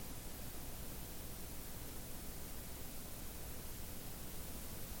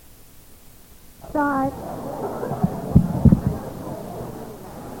start.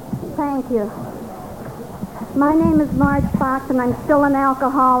 Thank you. My name is Marge Fox, and I'm still an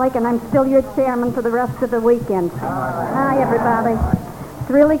alcoholic, and I'm still your chairman for the rest of the weekend. Hi, everybody. It's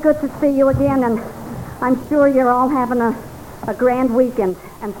really good to see you again, and I'm sure you're all having a grand weekend,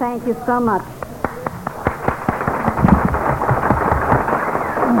 and thank you so much.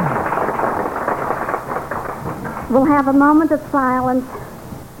 We'll have a moment of silence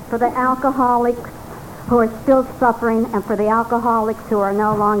for the alcoholics who are still suffering and for the alcoholics who are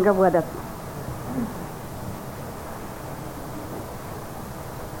no longer with us.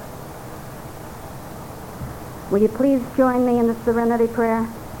 Will you please join me in the serenity prayer?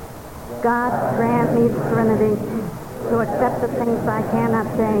 God, grant me serenity to accept the things I cannot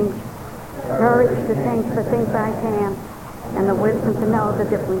change, courage to change the things I can, and the wisdom to know the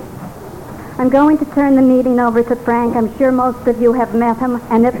difference. I'm going to turn the meeting over to Frank. I'm sure most of you have met him,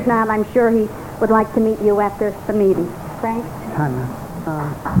 and if not, I'm sure he would like to meet you after the meeting. Frank? Hi, ma'am.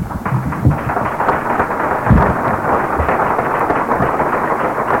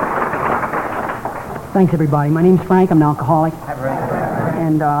 Thanks, everybody. My name's Frank. I'm an alcoholic.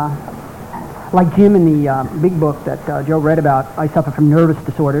 And like Jim in the big book that Joe read about, I suffer from nervous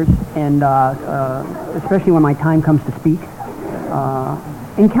disorders, and especially when my time comes to speak.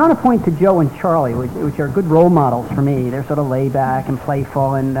 In counterpoint to Joe and Charlie, which are good role models for me, they're sort of laid back and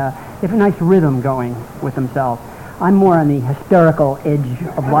playful, and they have a nice rhythm going with themselves. I'm more on the hysterical edge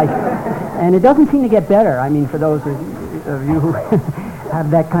of life, and it doesn't seem to get better. I mean, for those of you who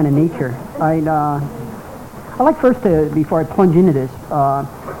have that kind of nature, I'd like first to, before I plunge into this,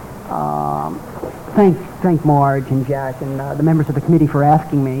 thank Marge and Jack and the members of the committee for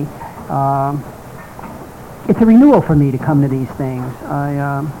asking me. It's a renewal for me to come to these things.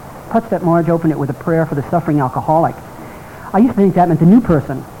 I touched that Marge opened it with a prayer for the suffering alcoholic. I used to think that meant the new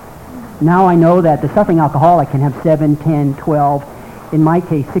person. Now I know that the suffering alcoholic can have 7, 10, 12, in my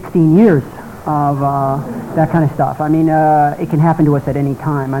case 16 years of that kind of stuff. I mean, it can happen to us at any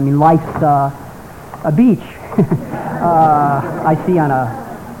time. I mean, life's a beach. I see on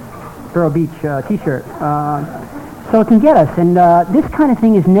a Vero Beach t-shirt. So it can get us, and this kind of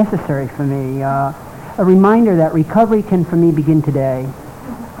thing is necessary for me. A reminder that recovery can, for me, begin today,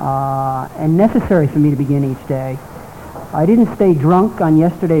 and necessary for me to begin each day. I didn't stay drunk on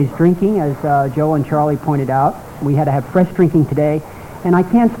yesterday's drinking, as Joe and Charlie pointed out. We had to have fresh drinking today, and I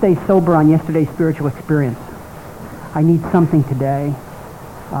can't stay sober on yesterday's spiritual experience. I need something today.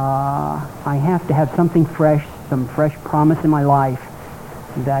 I have to have something fresh, some fresh promise in my life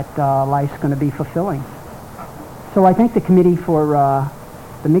that life's going to be fulfilling. So I thank the committee for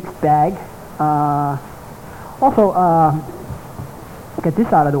the mixed bag. Also, get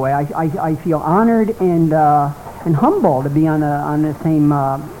this out of the way. I feel honored and humbled to be on the same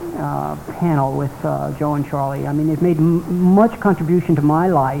panel with Joe and Charlie. I mean, they've made much contribution to my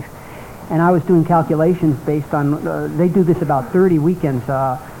life, and I was doing calculations based on they do this about 30 weekends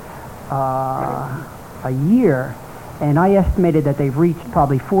a year, and I estimated that they've reached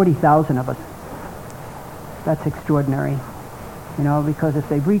probably 40,000 of us. That's extraordinary. You know, because if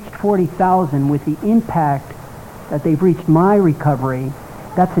they've reached 40,000 with the impact that they've reached my recovery,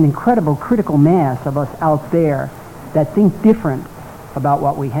 that's an incredible critical mass of us out there that think different about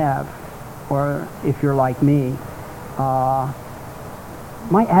what we have. Or if you're like me,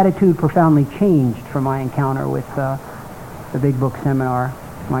 my attitude profoundly changed from my encounter with the Big Book seminar,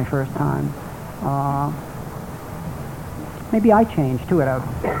 my first time. Maybe I changed too at a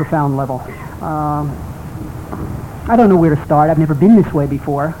profound level. I don't know where to start. I've never been this way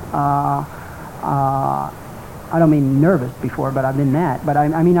before. I don't mean nervous before, but I've been that. But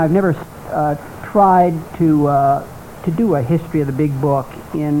I mean, I've never tried to do a history of the Big Book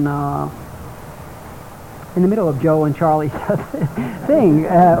in the middle of Joe and Charlie's thing,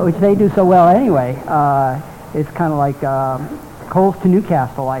 which they do so well anyway. It's kind of like Coles to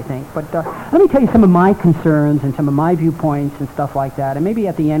Newcastle, I think. But let me tell you some of my concerns and some of my viewpoints and stuff like that. And maybe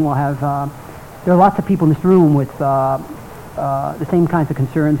at the end we'll have... there are lots of people in this room with the same kinds of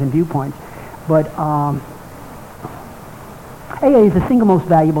concerns and viewpoints. But AA is the single most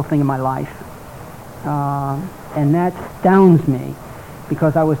valuable thing in my life. And that astounds me,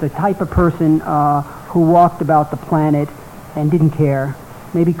 because I was the type of person who walked about the planet and didn't care,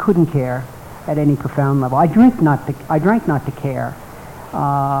 maybe couldn't care at any profound level. I drank not to care.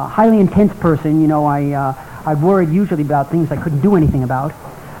 Highly intense person, you know, I worried usually about things I couldn't do anything about.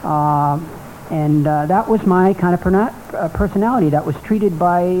 And that was my kind of personality that was treated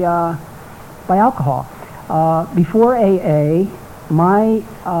by alcohol. Before AA, my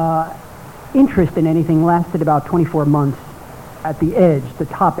interest in anything lasted about 24 months at the edge, the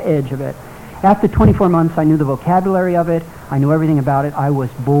top edge of it. After 24 months, I knew the vocabulary of it. I knew everything about it. I was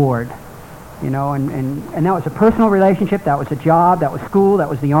bored, and that was a personal relationship. That was a job. That was school. That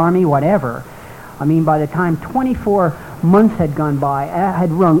was the Army, whatever. I mean, by the time 24 months had gone by, I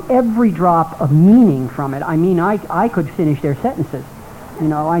had wrung every drop of meaning from it. I mean, I could finish their sentences.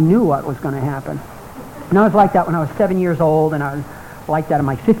 I knew what was going to happen. And I was like that when I was 7 years old, and I was like that in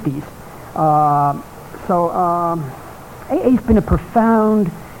my 50s. AA's been a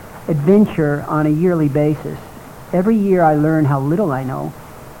profound adventure on a yearly basis. Every year I learn how little I know,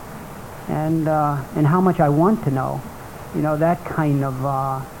 and how much I want to know. That kind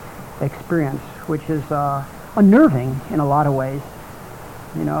of experience, which is unnerving in a lot of ways.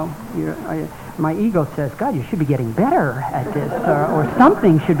 My ego says, God, you should be getting better at this, or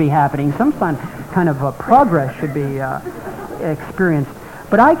something should be happening. Some kind of progress should be experienced.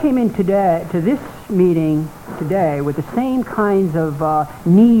 But I came in today to this meeting today with the same kinds of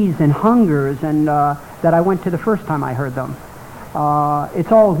needs and hungers and that I went to the first time I heard them.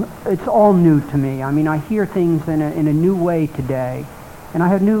 It's all new to me. I mean, I hear things in a new way today, and I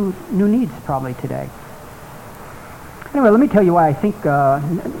have new needs probably today. Anyway, let me tell you why I think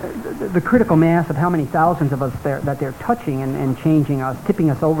the critical mass of how many thousands of us that they're touching and changing us, tipping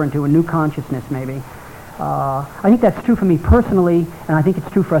us over into a new consciousness maybe. I think that's true for me personally, and I think it's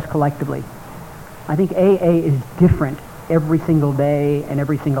true for us collectively. I think AA is different every single day and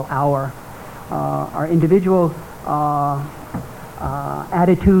every single hour. Our individual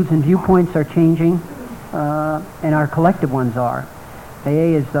attitudes and viewpoints are changing, and our collective ones are.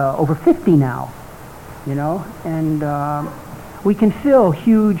 AA is over 50 now, and we can fill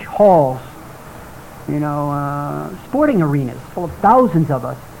huge halls, sporting arenas full of thousands of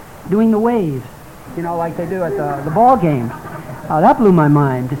us doing the waves, like they do at the ball games. That blew my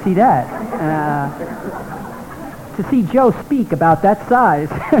mind to see that. To see Joe speak about that size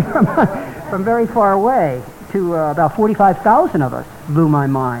from very far away to about 45,000 of us blew my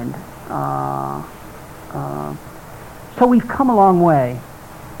mind. So we've come a long way,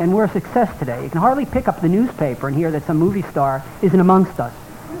 and we're a success today. You can hardly pick up the newspaper and hear that some movie star isn't amongst us.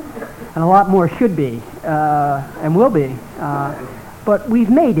 And a lot more should be, and will be. But we've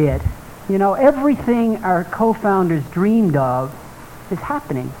made it. Everything our co-founders dreamed of is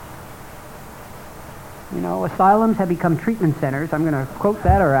happening. Asylums have become treatment centers. I'm going to quote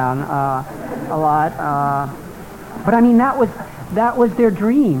that around a lot. But I mean, that was their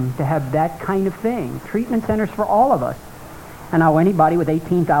dream, to have that kind of thing. Treatment centers for all of us. And now anybody with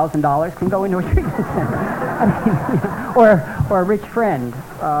 $18,000 can go into a treatment center. I mean, or a rich friend.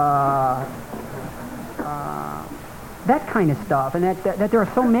 That kind of stuff, and that there are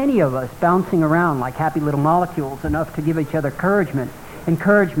so many of us bouncing around like happy little molecules, enough to give each other encouragement,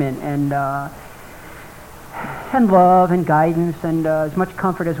 and love and guidance and as much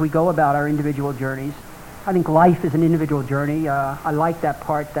comfort as we go about our individual journeys. I think life is an individual journey. I like that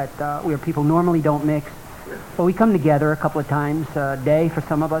part that where people normally don't mix, but we come together a couple of times a day for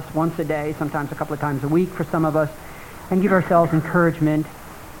some of us, once a day, sometimes a couple of times a week for some of us, and give ourselves encouragement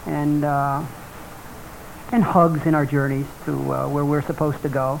and hugs in our journeys to where we're supposed to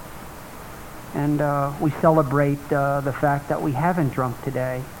go. And we celebrate the fact that we haven't drunk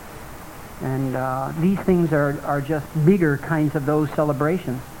today. And these things are just bigger kinds of those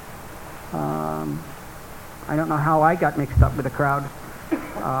celebrations. I don't know how I got mixed up with a crowd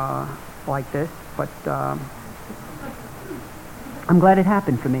like this, but I'm glad it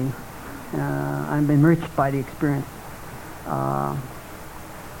happened for me. I'm enriched by the experience. Let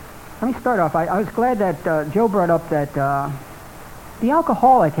me start off. I was glad that Joe brought up that the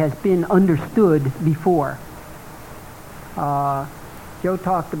alcoholic has been understood before. Joe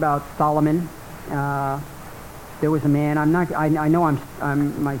talked about Solomon. There was a man. I know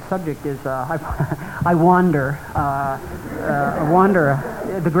my subject is I wander.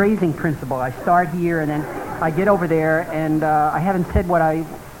 The grazing principle. I start here and then I get over there and I haven't said what I'm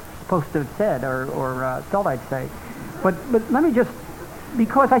supposed to have said or thought I'd say. But let me just,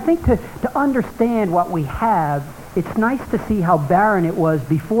 because I think to understand what we have, it's nice to see how barren it was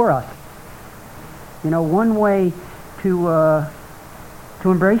before us. One way to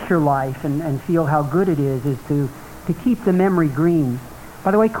embrace your life and feel how good it is to keep the memory green.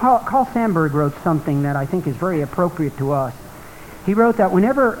 By the way, Carl Sandburg wrote something that I think is very appropriate to us. He wrote that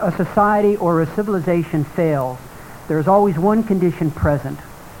whenever a society or a civilization fails, there's always one condition present.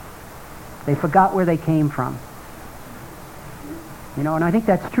 They forgot where they came from. And I think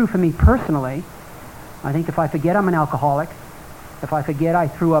that's true for me personally. I think if I forget I'm an alcoholic, if I forget I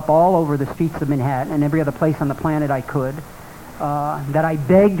threw up all over the streets of Manhattan and every other place on the planet I could, that I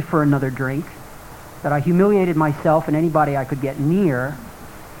begged for another drink, that I humiliated myself and anybody I could get near,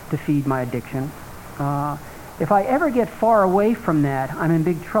 to feed my addiction. If I ever get far away from that, I'm in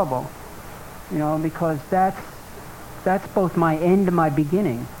big trouble, because that's both my end and my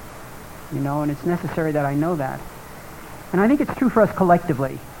beginning, and it's necessary that I know that. And I think it's true for us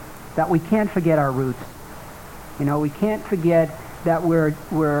collectively, that we can't forget our roots. We can't forget that we're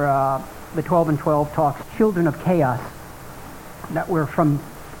the 12 and 12 talks, children of chaos, that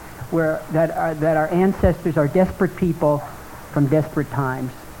that our ancestors are desperate people from desperate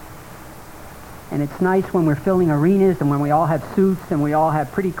times. And it's nice when we're filling arenas and when we all have suits and we all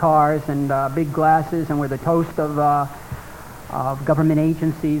have pretty cars and big glasses and we're the toast of government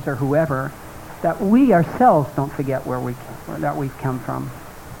agencies or whoever, that we ourselves don't forget that we've come from.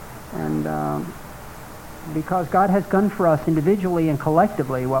 And because God has done for us individually and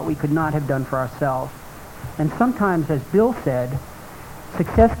collectively what we could not have done for ourselves. And sometimes, as Bill said,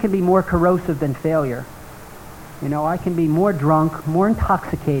 success can be more corrosive than failure. I can be more drunk, more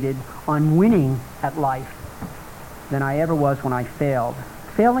intoxicated on winning at life than I ever was when I failed.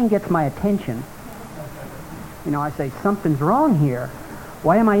 Failing gets my attention. I say, something's wrong here.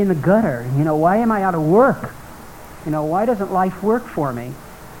 Why am I in the gutter? Why am I out of work? Why doesn't life work for me?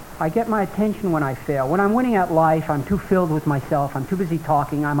 I get my attention when I fail. When I'm winning at life, I'm too filled with myself. I'm too busy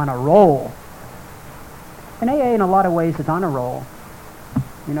talking. I'm on a roll. And AA, in a lot of ways, is on a roll.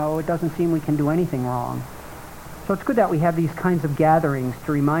 It doesn't seem we can do anything wrong. So it's good that we have these kinds of gatherings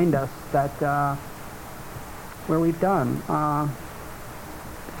to remind us that where we've done.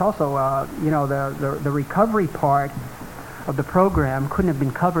 It's also, the recovery part of the program couldn't have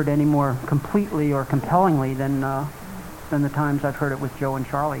been covered any more completely or compellingly than the times I've heard it with Joe and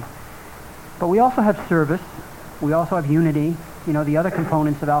Charlie. But we also have service. We also have unity. The other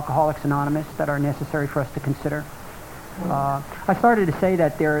components of Alcoholics Anonymous that are necessary for us to consider. I started to say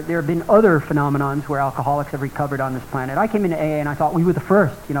that there have been other phenomenons where alcoholics have recovered on this planet. I came into AA and I thought we were the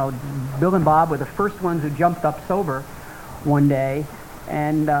first. Bill and Bob were the first ones who jumped up sober one day,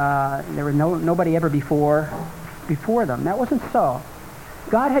 and there was nobody ever before them. That wasn't so.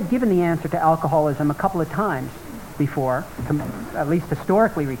 God had given the answer to alcoholism a couple of times before, at least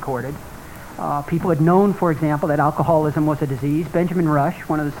historically recorded. People had known, for example, that alcoholism was a disease. Benjamin Rush,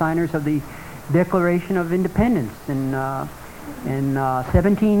 one of the signers of the Declaration of Independence in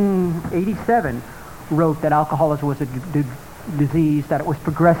 1787, wrote that alcoholism was a disease, that it was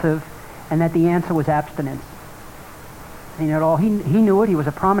progressive, and that the answer was abstinence. He knew it. He was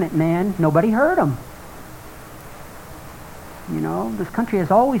a prominent man. Nobody heard him. This country has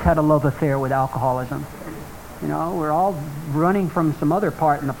always had a love affair with alcoholism. We're all running from some other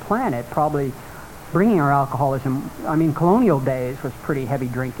part in the planet, probably bringing our alcoholism. Colonial days was pretty heavy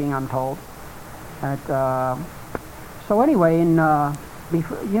drinking, I'm told. So anyway,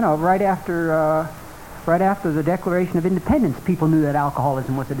 right after the Declaration of Independence, people knew that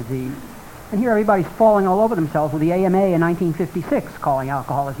alcoholism was a disease. And here everybody's falling all over themselves with the AMA in 1956 calling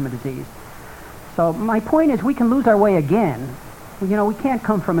alcoholism a disease. So my point is we can lose our way again. We can't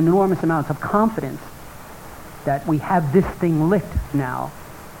come from enormous amounts of confidence that we have this thing licked now.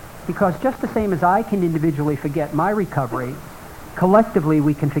 Because just the same as I can individually forget my recovery, collectively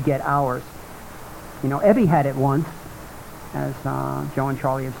we can forget ours. Evie had it once, as Joe and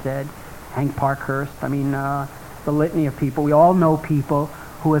Charlie have said, Hank Parkhurst, the litany of people. We all know people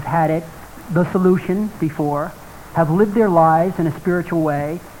who have had it, the solution before, have lived their lives in a spiritual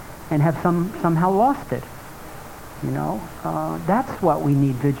way, and have somehow lost it. That's what we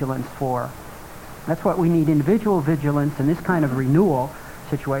need vigilance for. That's what we need, individual vigilance in this kind of renewal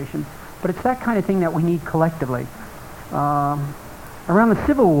situation. But it's that kind of thing that we need collectively. Around the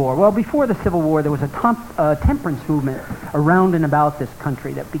Civil War, before the Civil War, there was a temperance movement around and about this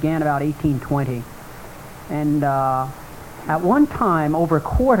country that began about 1820. And at one time, over a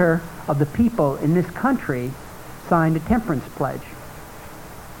quarter of the people in this country signed a temperance pledge.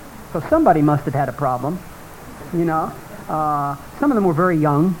 So somebody must have had a problem. Some of them were very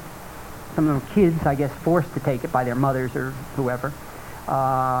young. Some of them were kids, I guess, forced to take it by their mothers or whoever.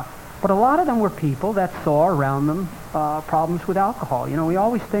 But a lot of them were people that saw around them problems with alcohol. We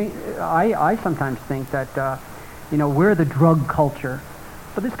always think, I sometimes think that, we're the drug culture.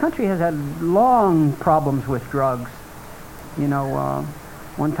 But this country has had long problems with drugs.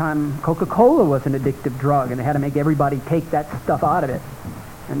 One time Coca-Cola was an addictive drug, and they had to make everybody take that stuff out of it.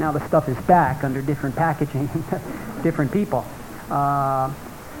 And now the stuff is back under different packaging, different people.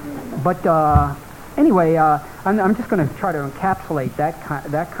 Anyway, I'm just going to try to encapsulate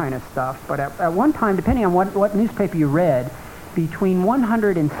that kind of stuff. But at one time, depending on what newspaper you read, between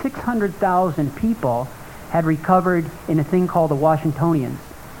 100 and 600,000 people had recovered in a thing called the Washingtonians.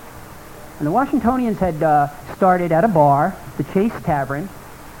 And the Washingtonians had started at a bar, the Chase Tavern,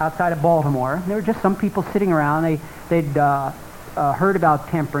 outside of Baltimore. There were just some people sitting around. They'd heard about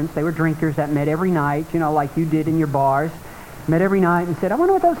temperance. They were drinkers that met every night, you know, like you did in your bars. Met every night and said, I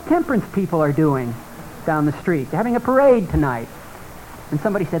wonder what those temperance people are doing down the street. They're having a parade tonight. And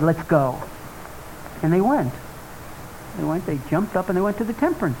somebody said, let's go. And they went. They jumped up and they went to the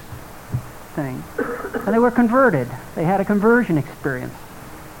temperance thing. And they were converted. They had a conversion experience.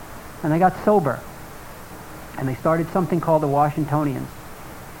 And they got sober. And they started something called the Washingtonians.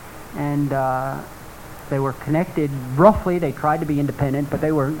 And they were connected roughly. They tried to be independent, but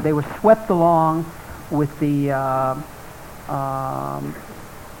they were swept along with the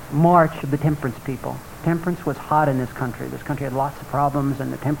march of the temperance people. Temperance was hot in this country. This country had lots of problems,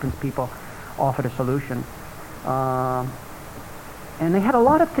 and the temperance people offered a solution. And they had a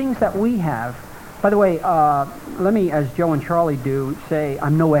lot of things that we have. By the way, let me, as Joe and Charlie do, say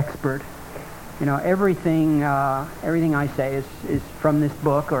I'm no expert. You know, everything I say is from this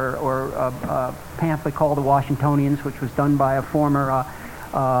book or a pamphlet called The Washingtonians, which was done by a former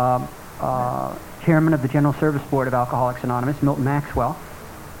chairman of the General Service Board of Alcoholics Anonymous, Milton Maxwell.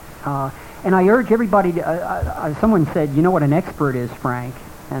 And I urge everybody to, someone said, you know what an expert is, Frank?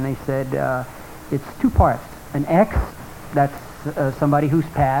 And they said, it's two parts. An ex, that's somebody who's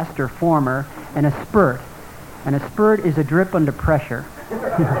past or former, and a spurt. And a spurt is a drip under pressure.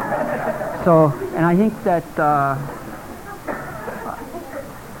 So, and I think that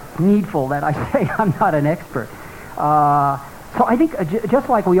needful that I say I'm not an expert. So I think just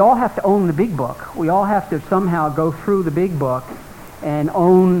like we all have to own the big book, we all have to somehow go through the big book and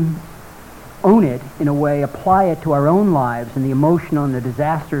own it in a way, apply it to our own lives, and the emotional and the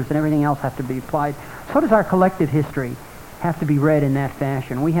disasters and everything else have to be applied. So does our collective history have to be read in that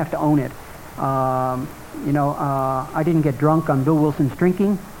fashion. We have to own it. I didn't get drunk on Bill Wilson's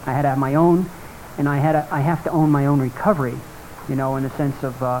drinking. I had to have my own, and I have to own my own recovery, you know, in the sense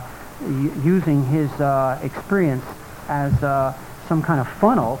of using his experience as some kind of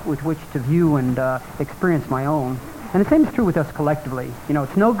funnel with which to view and experience my own. And the same is true with us collectively. You know,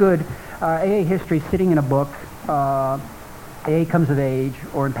 it's no good AA history sitting in a book, AA Comes of Age,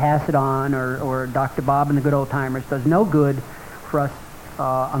 or in Pass It On, or Dr. Bob and the Good Old Timers does no good for us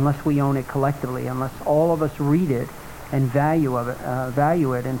unless we own it collectively, unless all of us read it and value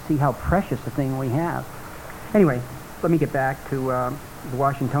it and see how precious a thing we have. Anyway, let me get back to the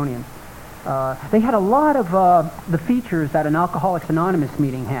Washingtonians. They had a lot of the features that an Alcoholics Anonymous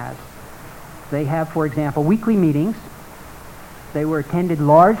meeting has. They have, for example, weekly meetings. They were attended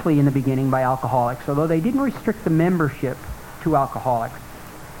largely in the beginning by alcoholics, although they didn't restrict the membership to alcoholics,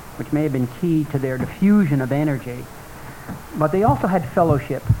 which may have been key to their diffusion of energy. But they also had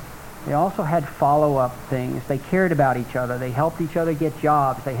fellowship. They also had follow-up things. They cared about each other. They helped each other get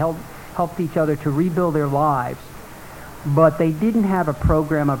jobs. They helped each other to rebuild their lives. But they didn't have a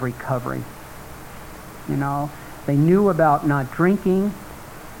program of recovery. You know, they knew about not drinking.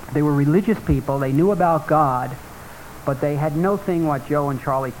 They were religious people. They knew about God. But they had no thing what Joe and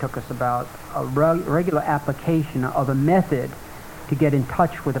Charlie took us about, a regular application of a method to get in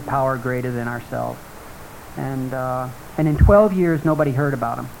touch with a power greater than ourselves. And in 12 years, nobody heard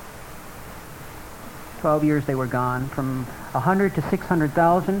about them. 12 years they were gone. From 100 to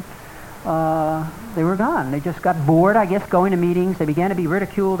 600,000, they were gone. They just got bored, I guess, going to meetings. They began to be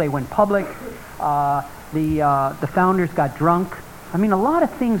ridiculed. They went public. The founders got drunk. I mean, a lot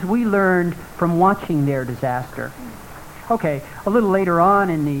of things we learned from watching their disaster. Okay, a little later on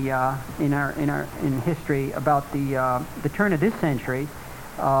in history, about the turn of this century,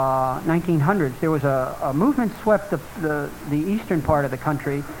 1900s, there was a movement swept the eastern part of the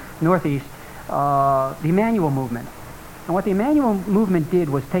country, northeast, the Emmanuel movement. And what the Emmanuel movement did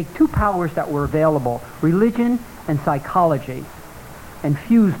was take two powers that were available, religion and psychology, and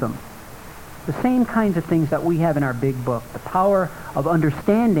fuse them. The same kinds of things that we have in our big book, the power of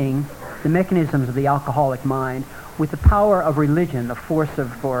understanding the mechanisms of the alcoholic mind with the power of religion, the force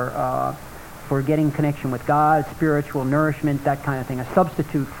for getting connection with God, spiritual nourishment, that kind of thing, a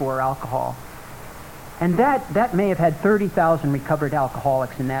substitute for alcohol. And that may have had 30,000 recovered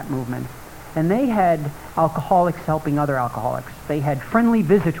alcoholics in that movement. And they had alcoholics helping other alcoholics. They had friendly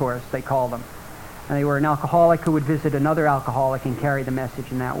visitors, they called them. And they were an alcoholic who would visit another alcoholic and carry the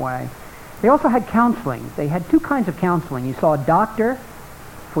message in that way. They also had counseling. They had two kinds of counseling. You saw a doctor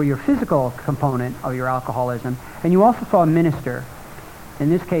for your physical component of your alcoholism, and you also saw a minister, in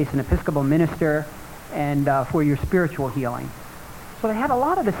this case an Episcopal minister, and for your spiritual healing. So they had a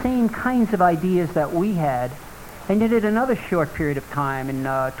lot of the same kinds of ideas that we had. And yet at another short period of time, in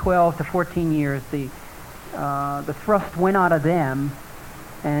 12 to 14 years, the thrust went out of them,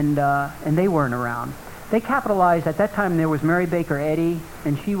 and they weren't around. They capitalized, at that time there was Mary Baker Eddy,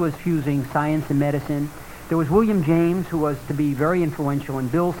 and she was fusing science and medicine. There was William James, who was to be very influential in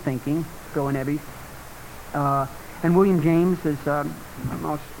Bill's thinking, Bill and Ebby's. And William James, as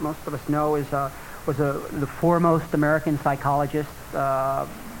most of us know, was the foremost American psychologist,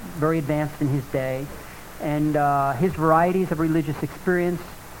 very advanced in his day. And his varieties of religious experience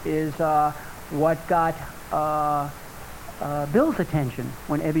is what got Bill's attention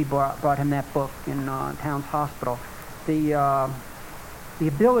when Ebby brought him that book in Towns Hospital. The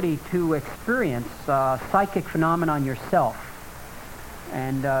ability to experience psychic phenomenon yourself.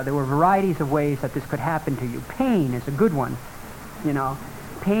 And there were varieties of ways that this could happen to you. Pain is a good one. You know,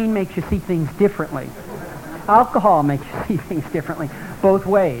 pain makes you see things differently. Alcohol makes you see things differently, both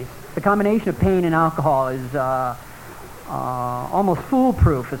ways. The combination of pain and alcohol is almost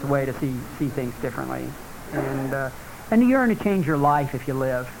foolproof as a way to see things differently. And you yearn to change your life if you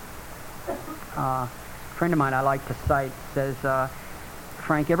live. A friend of mine I like to cite says,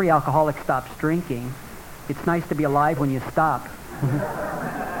 Frank, every alcoholic stops drinking. It's nice to be alive when you stop.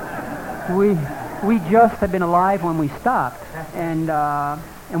 We just have been alive when we stopped. And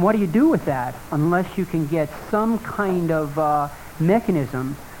what do you do with that unless you can get some kind of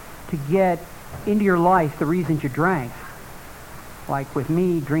mechanism to get into your life the reasons you drank? Like with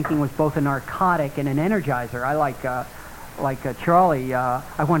me, drinking was both a narcotic and an energizer. I like Charlie,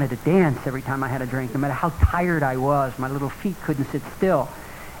 I wanted to dance every time I had a drink, no matter how tired I was. My little feet couldn't sit still.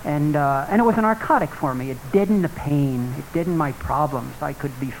 And it was a narcotic for me. It deadened the pain. It deadened my problems. I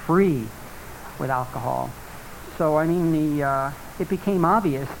could be free with alcohol. So, I mean, it became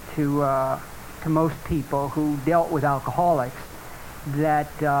obvious to most people who dealt with alcoholics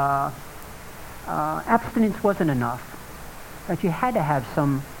that abstinence wasn't enough, that you had to have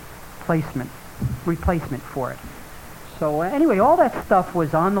some replacement for it. So anyway, all that stuff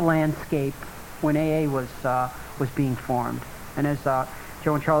was on the landscape when AA was being formed. And as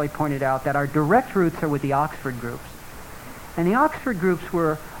Joe and Charlie pointed out, that our direct roots are with the Oxford groups. And the Oxford groups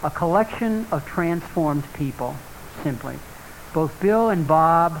were a collection of transformed people, simply. Both Bill and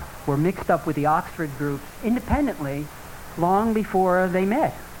Bob were mixed up with the Oxford groups independently long before they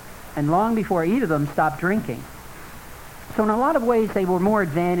met, and long before either of them stopped drinking. So in a lot of ways, they were more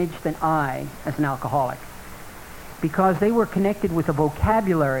advantaged than I as an alcoholic, because they were connected with a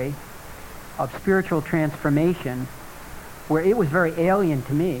vocabulary of spiritual transformation where it was very alien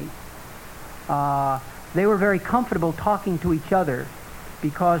to me. They were very comfortable talking to each other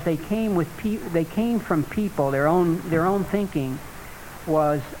because they came from people. Their own thinking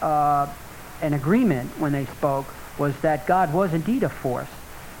was an agreement when they spoke was that God was indeed a force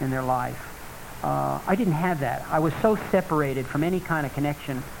in their life. I didn't have that. I was so separated from any kind of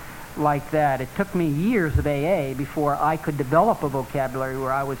connection like that. It took me years of AA before I could develop a vocabulary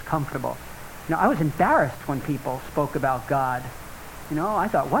where I was comfortable. You know, I was embarrassed when people spoke about God. You know, I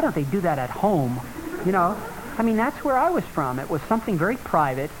thought, why don't they do that at home? You know, I mean, that's where I was from. It was something very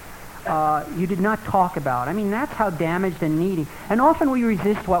private. You did not talk about. I mean, that's how damaged and needy. And often we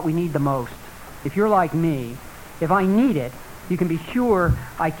resist what we need the most. If you're like me, if I need it, you can be sure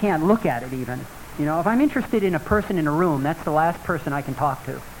I can't look at it even. You know, if I'm interested in a person in a room, that's the last person I can talk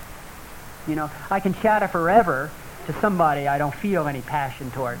to. You know, I can chatter forever to somebody I don't feel any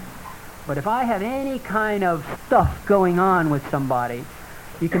passion toward. But if I have any kind of stuff going on with somebody,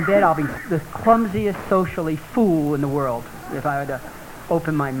 you can bet I'll be the clumsiest socially fool in the world if I were to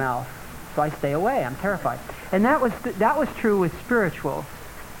open my mouth. So I stay away. I'm terrified. And that was true with spiritual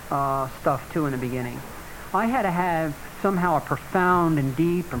stuff too in the beginning. I had to have somehow a profound and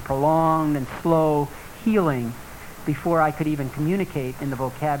deep and prolonged and slow healing before I could even communicate in the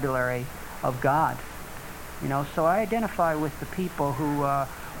vocabulary of God. You know, so I identify with the people who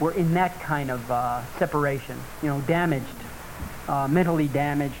were in that kind of separation, you know, damaged, mentally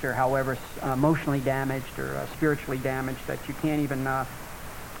damaged, or however, emotionally damaged, or spiritually damaged, that you can't even,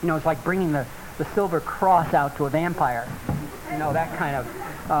 you know, it's like bringing the silver cross out to a vampire. You know, that kind of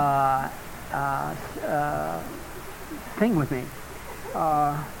thing with me.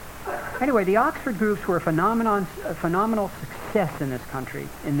 Anyway, the Oxford groups were a phenomenal success in this country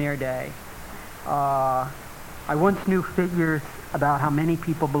in their day. I once knew figures about how many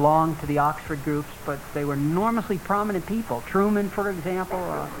people belonged to the Oxford groups, but they were enormously prominent people. Truman, for example,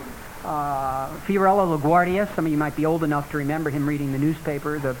 Fiorello LaGuardia. Some of you might be old enough to remember him reading the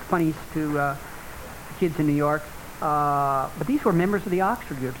newspaper, the funnies to kids in New York. But these were members of the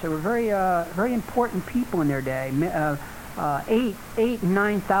Oxford groups. They were very important people in their day. 8,000 and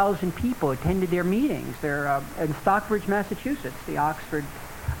 9,000 people attended their meetings. They're in Stockbridge, Massachusetts. The Oxford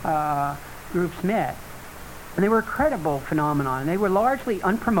groups met. And they were a credible phenomenon. They were largely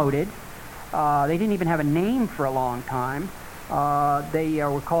unpromoted. They didn't even have a name for a long time. They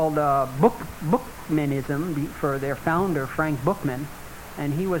were called Bookmanism for their founder, Frank Bookman,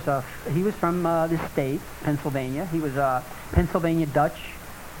 and he was from this state, Pennsylvania. He was a Pennsylvania Dutch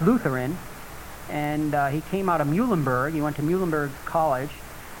Lutheran, and he came out of Muhlenberg. He went to Muhlenberg College,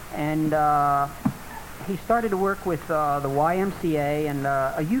 and he started to work with the YMCA and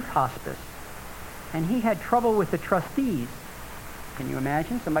a youth hospice. And he had trouble with the trustees. Can you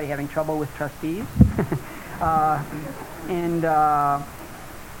imagine somebody having trouble with trustees? And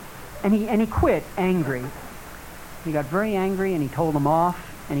he quit angry. He got very angry, and he told them off,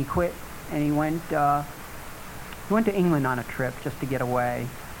 and he quit, and he went to England on a trip just to get away.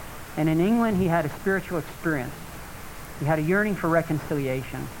 And in England, he had a spiritual experience. He had a yearning for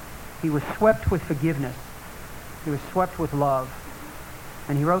reconciliation. He was swept with forgiveness. He was swept with love.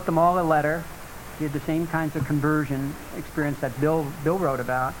 And he wrote them all a letter. He had the same kinds of conversion experience that Bill wrote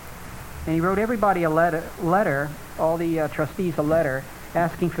about. And he wrote everybody a letter, all the trustees a letter,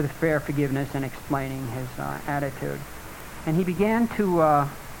 asking for their forgiveness and explaining his attitude. And he began to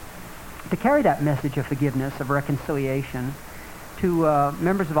carry that message of forgiveness, of reconciliation, to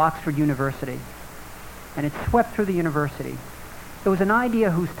members of Oxford University. And it swept through the university. It was an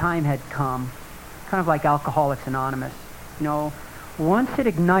idea whose time had come, kind of like Alcoholics Anonymous. You know, once it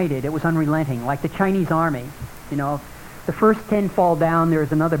ignited, it was unrelenting, like the Chinese army. You know, the first 10 fall down,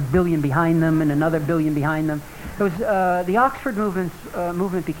 there's another billion behind them and another billion behind them. It was, the Oxford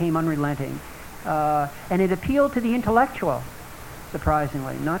movement became unrelenting. And it appealed to the intellectual,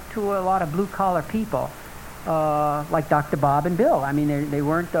 surprisingly, not to a lot of blue-collar people, like Dr. Bob and Bill. I mean, they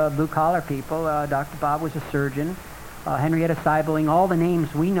weren't blue-collar people. Dr. Bob was a surgeon. Henrietta Seibeling, all the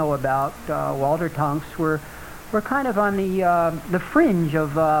names we know about, Walter Tunks, were kind of on the fringe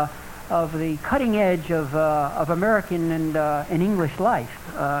of the cutting edge of American and English life.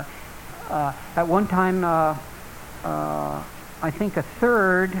 At one time, I think I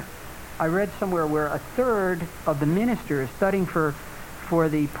read somewhere where a third of the ministers studying for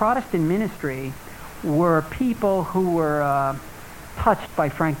the Protestant ministry were people who were touched by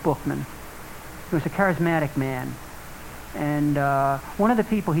Frank Bookman. He was a charismatic man. And one of the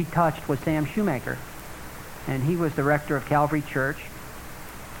people he touched was Sam Shoemaker. And he was the rector of Calvary Church.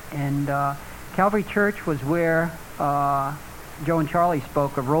 And Calvary Church was where Joe and Charlie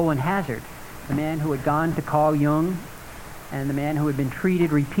spoke of Roland Hazard, the man who had gone to Carl Jung, and the man who had been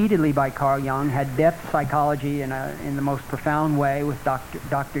treated repeatedly by Carl Jung, had depth psychology in the most profound way with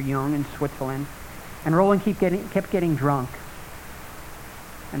Dr. Jung in Switzerland. And Roland kept getting drunk.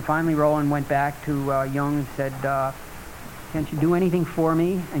 And finally Roland went back to Jung and said, "Can't you do anything for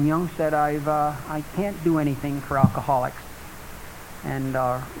me?" And Jung said, I can't do anything for alcoholics. And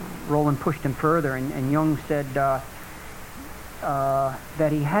Roland pushed him further, and Jung said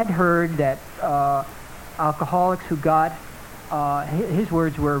that he had heard that alcoholics who got, his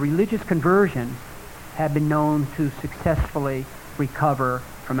words were, religious conversion, had been known to successfully recover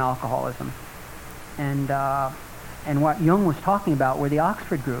from alcoholism. And what Jung was talking about were the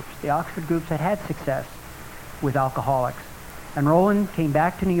Oxford groups. The Oxford groups had success with alcoholics. And Roland came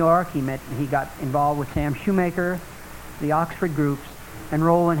back to New York. He got involved with Sam Shoemaker, the Oxford groups, and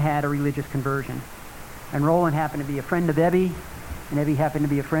Roland had a religious conversion. And Roland happened to be a friend of Ebby, and Ebby happened to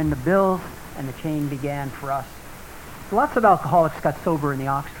be a friend of Bill's, and the chain began for us. Lots of alcoholics got sober in the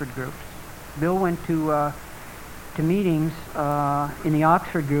Oxford groups. Bill went to meetings in the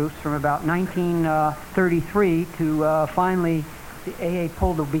Oxford groups from about 1933 to finally the AA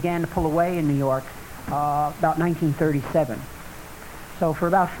began to pull away in New York about 1937. So for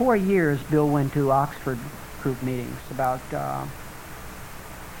about 4 years, Bill went to Oxford group meetings, about at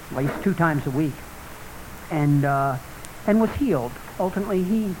least 2 times a week, and was healed. Ultimately,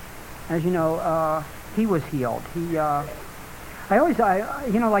 he, as you know, he was healed. He,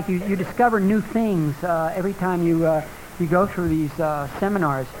 like you discover new things every time you go through these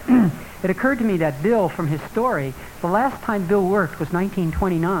seminars. It occurred to me that Bill, from his story, the last time Bill worked was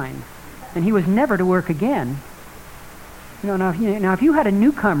 1929, and he was never to work again. You know, now if you had a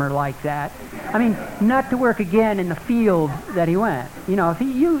newcomer like that, I mean, not to work again in the field that he went. You know,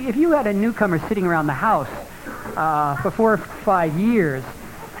 if you had a newcomer sitting around the house for 4 or 5 years,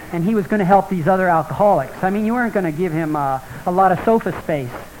 and he was going to help these other alcoholics, I mean, you weren't going to give him a lot of sofa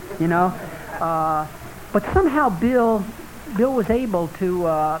space, you know. But somehow Bill was able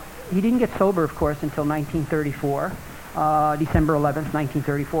to. He didn't get sober, of course, until 1934. December 11th,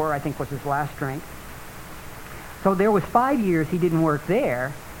 1934, I think, was his last drink. So there was 5 years he didn't work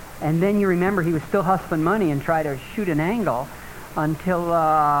there, and then you remember he was still hustling money and tried to shoot an angle until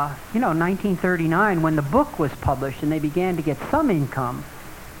 1939, when the book was published and they began to get some income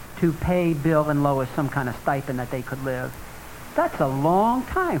to pay Bill and Lois some kind of stipend that they could live. That's a long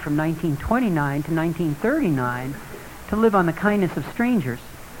time, from 1929 to 1939, to live on the kindness of strangers.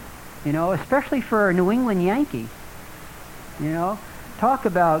 You know, especially for a New England Yankee. You know, talk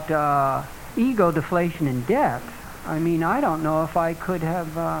about ego deflation and death. I mean, I don't know if I could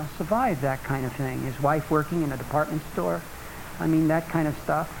have survived that kind of thing. His wife working in a department store. I mean, that kind of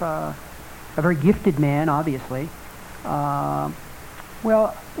stuff. A very gifted man, obviously. Well,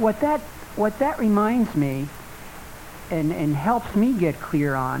 what that reminds me and helps me get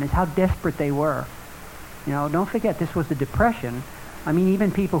clear on is how desperate they were. You know, don't forget, this was the Depression. I mean,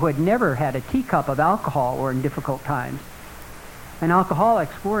 even people who had never had a teacup of alcohol were in difficult times. And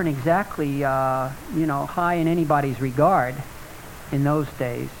alcoholics weren't exactly, high in anybody's regard in those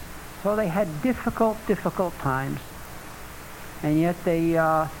days. So they had difficult times. And yet they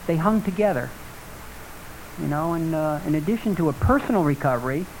hung together. You know, and in addition to a personal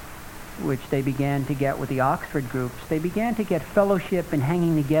recovery, which they began to get with the Oxford groups, they began to get fellowship and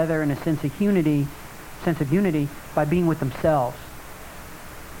hanging together and a sense of unity by being with themselves.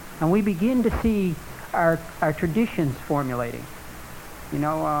 And we begin to see our traditions formulating. You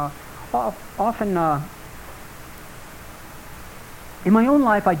know, often in my own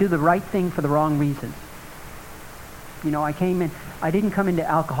life, I do the right thing for the wrong reasons. You know, I didn't come into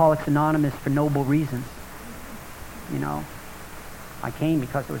Alcoholics Anonymous for noble reasons. You know, I came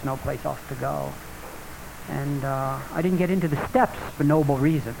because there was no place else to go. And I didn't get into the steps for noble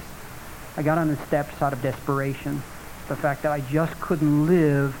reasons. I got on the steps out of desperation. The fact that I just couldn't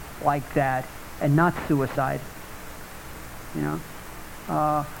live like that and not suicide. You know,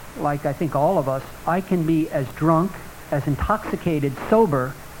 like I think all of us, I can be as drunk, as intoxicated,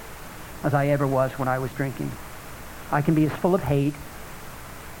 sober as I ever was when I was drinking. I can be as full of hate,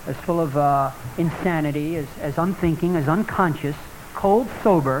 as full of insanity, as unthinking, as unconscious, cold,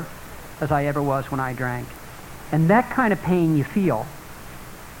 sober as I ever was when I drank. And that kind of pain you feel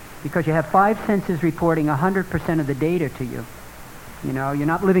because you have 5 senses reporting 100% of the data to you. You know, you're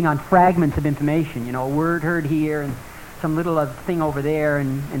not living on fragments of information, you know, a word heard here and some little thing over there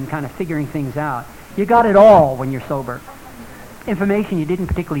and kind of figuring things out. You got it all when you're sober. Information you didn't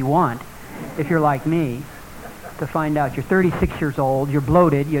particularly want, if you're like me, to find out you're 36 years old, you're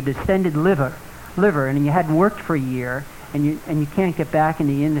bloated, you're distended liver, and you hadn't worked for a year, and you can't get back in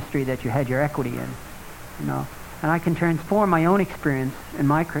the industry that you had your equity in, you know. And I can transform my own experience in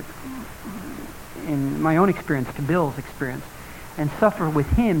my own experience to Bill's experience, and suffer with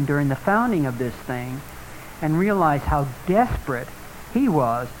him during the founding of this thing, and realize how desperate he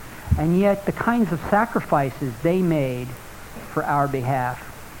was, and yet the kinds of sacrifices they made for our behalf.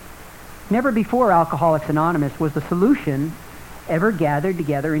 Never before Alcoholics Anonymous was the solution ever gathered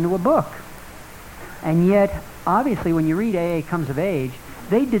together into a book. And yet, obviously, when you read AA Comes of Age,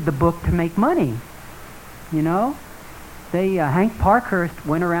 they did the book to make money. You know? Hank Parkhurst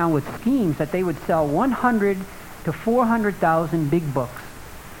went around with schemes that they would sell 100 to 400,000 big books.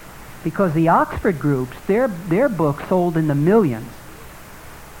 Because the Oxford groups, their books sold in the millions.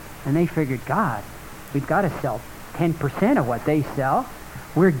 And they figured, God, we've got to sell 10% of what they sell.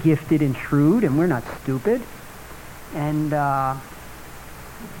 We're gifted and shrewd, and we're not stupid. And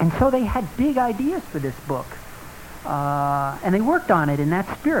so they had big ideas for this book. And they worked on it in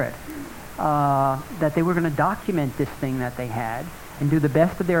that spirit, that they were going to document this thing that they had and do the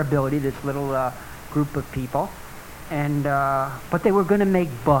best of their ability, this little group of people. And but they were going to make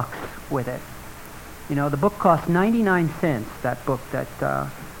bucks with it. You know, the book cost 99 cents, that book that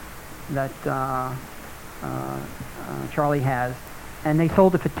Charlie has. And they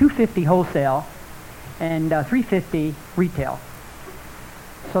sold it for $2.50 wholesale and $3.50 retail.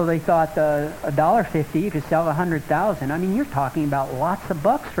 So they thought $1.50 if you sell 100,000. I mean, you're talking about lots of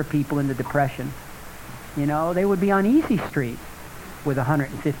bucks for people in the Depression. You know, they would be on Easy Street with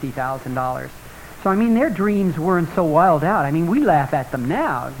 $150,000. So I mean, their dreams weren't so wild out. I mean, we laugh at them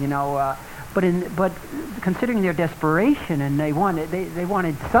now, you know. But considering their desperation, and they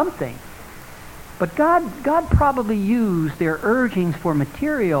wanted something. But God probably used their urgings for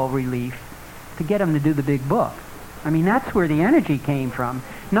material relief to get them to do the big book. I mean, that's where the energy came from.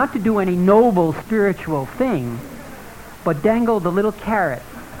 Not to do any noble spiritual thing, but dangle the little carrot.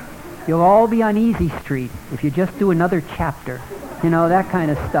 You'll all be on Easy Street if you just do another chapter. You know, that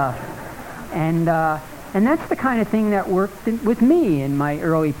kind of stuff. And that's the kind of thing that worked with me in my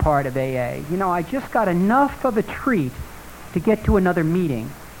early part of AA. You know, I just got enough of a treat to get to another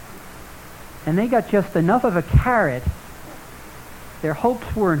meeting. And they got just enough of a carrot. Their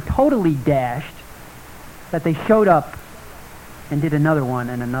hopes weren't totally dashed that they showed up and did another one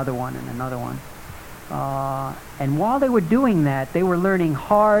and another one and another one. And while they were doing that, they were learning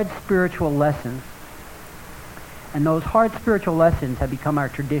hard spiritual lessons. And those hard spiritual lessons have become our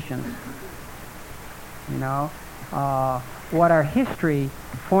traditions. You know, what our history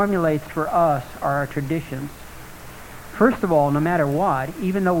formulates for us are our traditions. First of all, no matter what,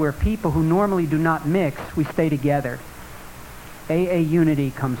 even though we're people who normally do not mix, we stay together. AA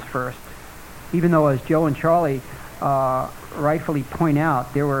unity comes first. Even though, as Joe and Charlie rightfully point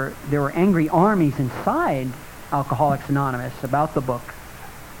out, there were angry armies inside Alcoholics Anonymous about the book.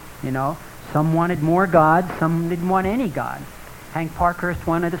 You know, some wanted more God, some didn't want any God. Hank Parkhurst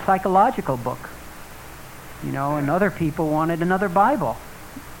wanted a psychological book. You know, and other people wanted another Bible.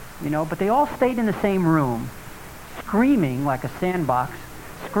 You know, but they all stayed in the same room, screaming like a sandbox,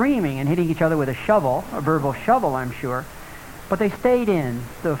 screaming and hitting each other with a shovel, a verbal shovel, I'm sure. But they stayed in.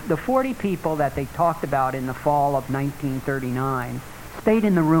 The 40 people that they talked about in the fall of 1939 stayed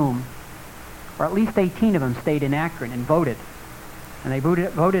in the room, or at least 18 of them stayed in Akron and voted. And they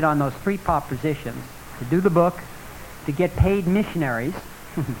voted on those three propositions: to do the book, to get paid missionaries,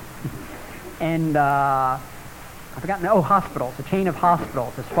 and I've forgotten, hospitals, a chain of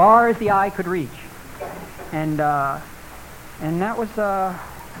hospitals, as far as the eye could reach. And that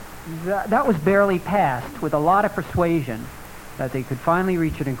was barely passed with a lot of persuasion, that they could finally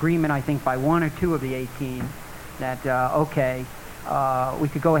reach an agreement, I think, by one or two of the 18, that, okay, we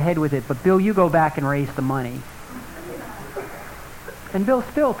could go ahead with it, but Bill, you go back and raise the money. And Bill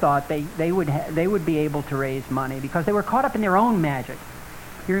still thought they would be able to raise money because they were caught up in their own magic.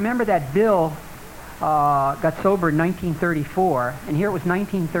 You remember that Bill got sober in 1934, and here it was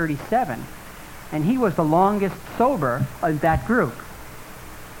 1937, and he was the longest sober of that group.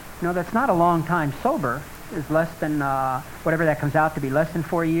 You know, that's not a long time sober. It's less than, whatever that comes out to be, less than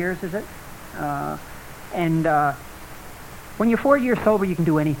 4 years, is it? And when you're 4 years sober, you can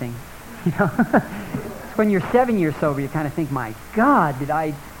do anything. You know, when you're 7 years sober, you kind of think, my God, did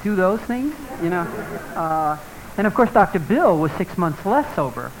I do those things? You know, and of course, Dr. Bill was 6 months less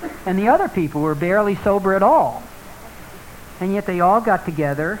sober, and the other people were barely sober at all. And yet they all got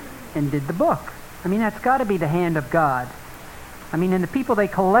together and did the book. I mean, that's got to be the hand of God. I mean, and the people they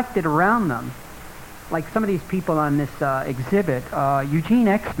collected around them, like some of these people on this exhibit, Eugene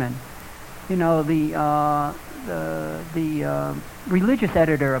Exman, you know, the religious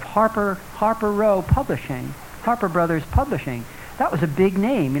editor of Harper Brothers Publishing. That was a big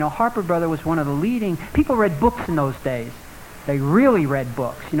name. You know, Harper Brother was one of the leading. People read books in those days. They really read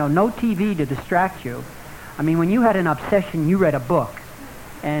books. You know, no TV to distract you. I mean, when you had an obsession, you read a book.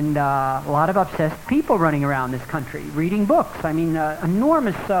 And a lot of obsessed people running around this country reading books. I mean,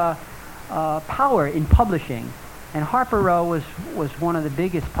 enormous power in publishing. And Harper Row was one of the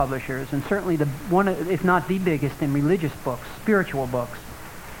biggest publishers, and certainly if not the biggest, in religious books, spiritual books.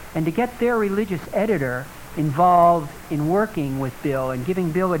 And to get their religious editor involved in working with Bill and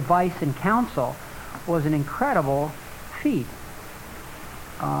giving Bill advice and counsel was an incredible feat.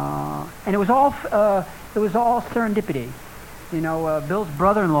 And it was all serendipity. You know, Bill's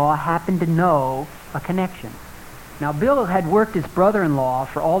brother-in-law happened to know a connection. Now, Bill had worked his brother-in-law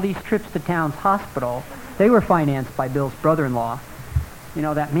for all these trips to Towns Hospital. They were financed by Bill's brother-in-law. You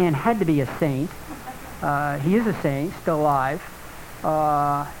know, that man had to be a saint. He is a saint, still alive.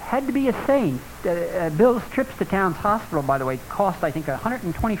 Had to be a saint. Bill's trips to Towns Hospital, by the way, cost, I think,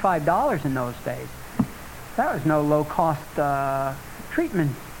 $125 in those days. That was no low-cost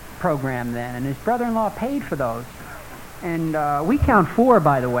treatment program then, and his brother-in-law paid for those. And we count 4,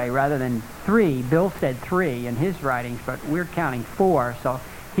 by the way, rather than 3. Bill said 3 in his writings, but we're counting 4, so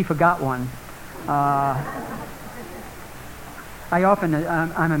he forgot one.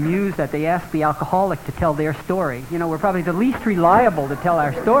 I'm amused that they ask the alcoholic to tell their story. You know, we're probably the least reliable to tell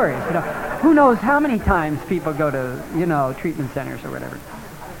our stories. You know, who knows how many times people go to, you know, treatment centers or whatever.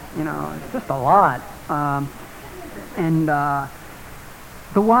 You know, it's just a lot. And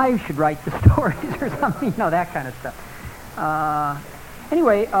the wives should write the stories or something, you know, that kind of stuff.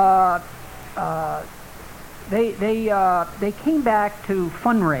 Anyway, they came back to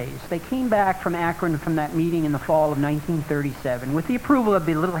fundraise. They came back from Akron from that meeting in the fall of 1937 with the approval of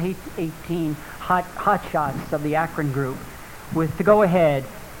the little 18 hotshots of the Akron group, to go ahead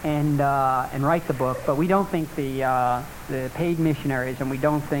and write the book. But we don't think the paid missionaries, and we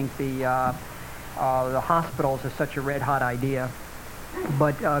don't think the hospitals is such a red hot idea.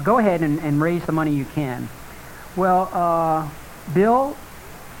 But go ahead and raise the money you can. Well, Bill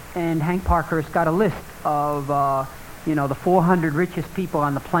and Hank Parkhurst got a list of, the 400 richest people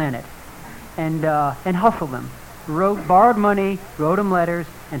on the planet, and hustled them. Borrowed money, wrote them letters,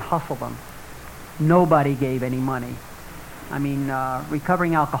 and hustled them. Nobody gave any money. I mean,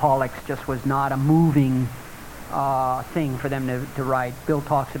 recovering alcoholics just was not a moving thing for them to write. Bill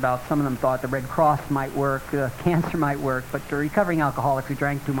talks about some of them thought the Red Cross might work, cancer might work, but the recovering alcoholics who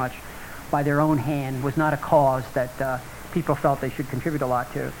drank too much by their own hand was not a cause that people felt they should contribute a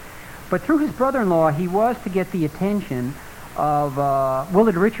lot to. But through his brother-in-law, he was to get the attention of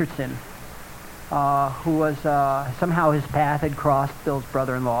Willard Richardson, who was somehow his path had crossed Bill's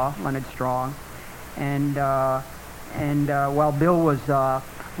brother-in-law, Leonard Strong, and while Bill was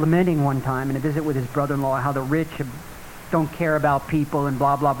lamenting one time in a visit with his brother-in-law how the rich don't care about people and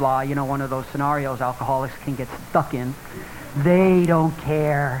blah blah blah, you know, one of those scenarios alcoholics can get stuck in. They don't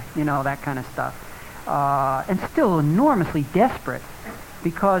care, you know, that kind of stuff, and still enormously desperate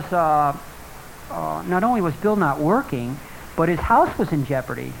because not only was Bill not working, but his house was in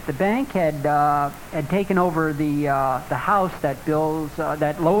jeopardy. The bank had taken over the house that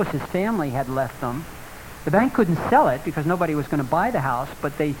that Lois's family had left them. The bank couldn't sell it because nobody was going to buy the house,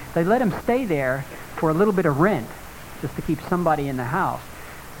 but they let him stay there for a little bit of rent, just to keep somebody in the house.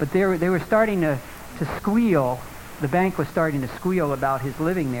 But they were starting to squeal. The bank was starting to squeal about his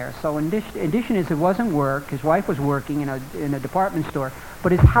living there. So in addition, it wasn't work. His wife was working in a department store,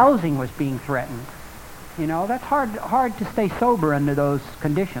 but his housing was being threatened. You know, that's hard to stay sober under those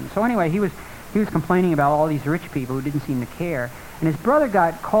conditions. So anyway, he was complaining about all these rich people who didn't seem to care. And his brother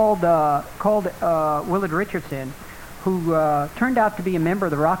called Willard Richardson, who turned out to be a member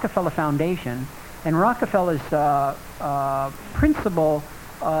of the Rockefeller Foundation, and Rockefeller's principal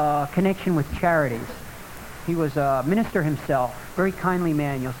connection with charities. He was a minister himself, very kindly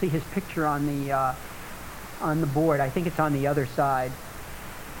man. You'll see his picture on the board. I think it's on the other side.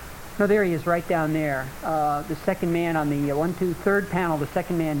 No, there he is, right down there. The second man on the third panel, the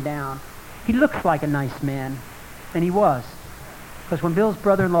second man down. He looks like a nice man, and he was. Because when Bill's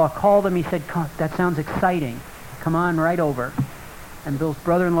brother-in-law called him, he said, "That sounds exciting. Come on right over." And Bill's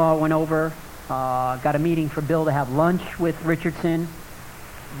brother-in-law went over, got a meeting for Bill to have lunch with Richardson.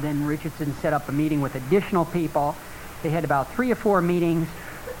 Then Richardson set up a meeting with additional people. They had about 3 or 4 meetings,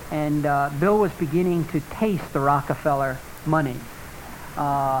 and Bill was beginning to taste the Rockefeller money.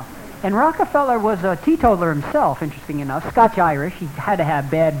 And Rockefeller was a teetotaler himself, interesting enough, Scotch-Irish. He had to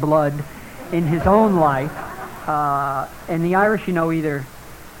have bad blood in his own life. And the Irish, you know, either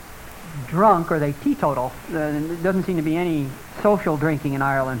drunk or they teetotal. There doesn't seem to be any social drinking in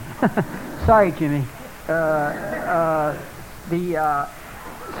Ireland. Sorry, Jimmy.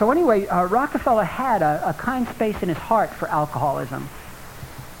 So anyway, Rockefeller had a kind space in his heart for alcoholism.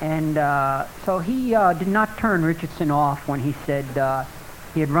 And so he did not turn Richardson off when he said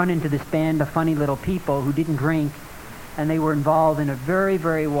he had run into this band of funny little people who didn't drink, and they were involved in a very,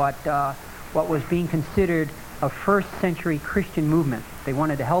 very what was being considered a first-century Christian movement. They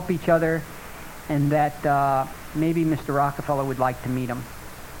wanted to help each other, and that maybe Mr. Rockefeller would like to meet him.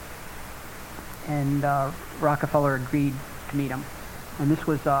 And Rockefeller agreed to meet him. And this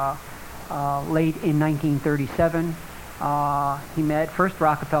was late in 1937. He met, first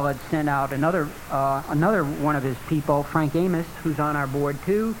Rockefeller had sent out another one of his people, Frank Amos, who's on our board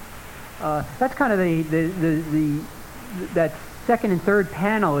too. That's kind of that second and third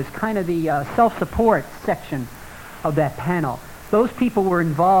panel is kind of the self-support section of that panel. Those people were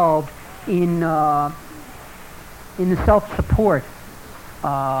involved in the self-support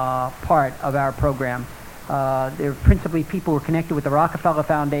part of our program. They're principally people who were connected with the Rockefeller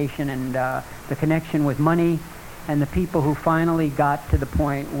Foundation and the connection with money, and the people who finally got to the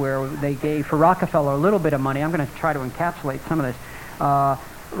point where they gave for Rockefeller a little bit of money. I'm going to try to encapsulate some of this.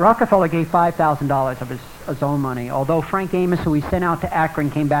 Rockefeller gave $5,000 of his own money, although Frank Amos, who he sent out to Akron,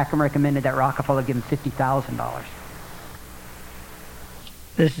 came back and recommended that Rockefeller give him $50,000.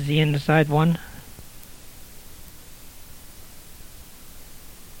 This is the end of side 1.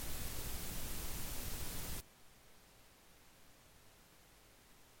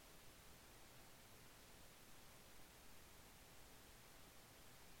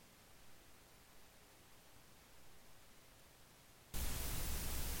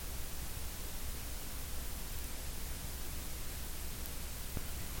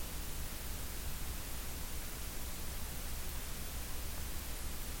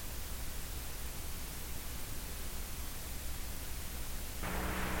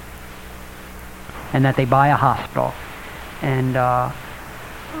 And that they buy a hospital. And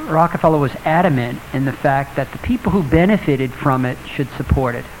Rockefeller was adamant in the fact that the people who benefited from it should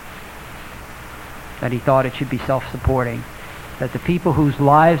support it. That he thought it should be self-supporting. That the people whose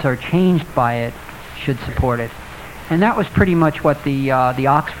lives are changed by it should support it. And that was pretty much what the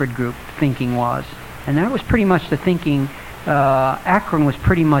Oxford group thinking was. And that was pretty much the thinking. Akron was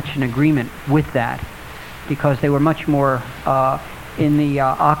pretty much in agreement with that. because they were much more in the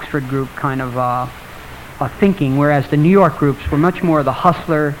Oxford group kind of thinking, whereas the New York groups were much more the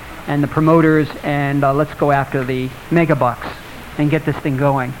hustler and the promoters and let's go after the mega bucks and get this thing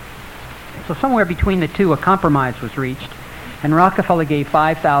going. So somewhere between the two, a compromise was reached, and Rockefeller gave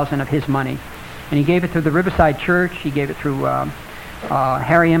 $5,000 of his money, and he gave it through the Riverside Church. He gave it through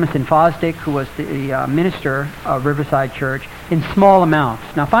Harry Emerson Fosdick, who was the minister of Riverside Church, in small amounts.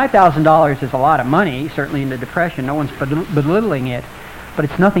 Now, $5,000 is a lot of money, certainly in the Depression. No one's belittling it, but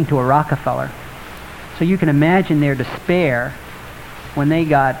it's nothing to a Rockefeller. So you can imagine their despair when they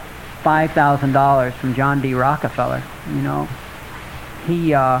got $5,000 from John D. Rockefeller. You know,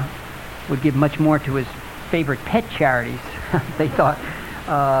 he would give much more to his favorite pet charities, they thought,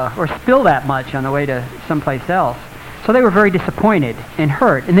 or spill that much on the way to someplace else. So they were very disappointed and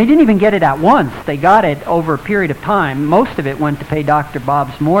hurt. And they didn't even get it at once. They got it over a period of time. Most of it went to pay Dr.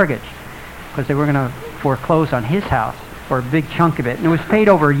 Bob's mortgage because they were going to foreclose on his house, or a big chunk of it. And it was paid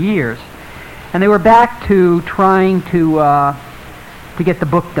over years. And they were back to trying to get the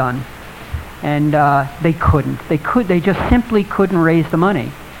book done. And they couldn't. They just simply couldn't raise the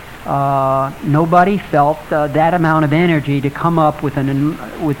money. Nobody felt that amount of energy to come up with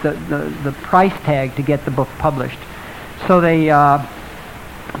the price tag to get the book published. So they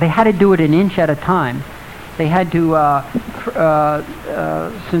had to do it an inch at a time. They had to,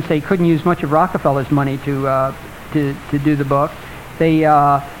 since they couldn't use much of Rockefeller's money to do the book, they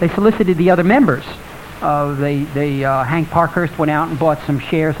solicited the other members. Hank Parkhurst went out and bought some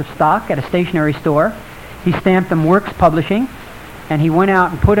shares of stock at a stationery store. He stamped them Works Publishing, and he went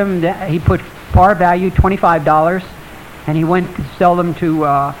out and he put par value $25, and he went to sell them to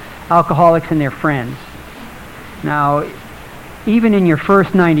alcoholics and their friends. Now, even in your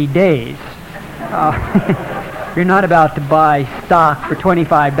first 90 days, you're not about to buy stock for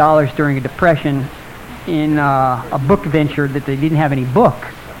 $25 during a depression in a book venture that they didn't have any book.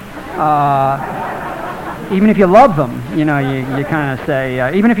 Even if you love them, you know, you kind of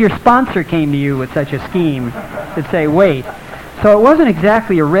say, even if your sponsor came to you with such a scheme, they'd say, wait. So it wasn't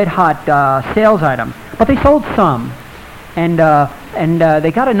exactly a red-hot sales item, but they sold some. And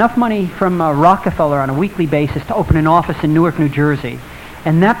they got enough money from Rockefeller on a weekly basis to open an office in Newark, New Jersey.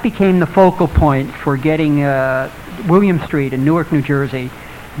 And that became the focal point for getting William Street in Newark, New Jersey,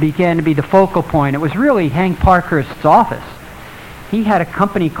 began to be the focal point. It was really Hank Parkhurst's office. He had a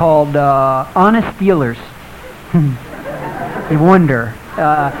company called Honest Dealers. You wonder.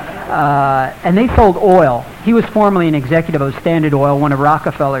 And they sold oil. He was formerly an executive of Standard Oil, one of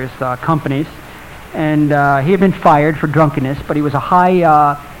Rockefeller's companies. And he had been fired for drunkenness, but he was a high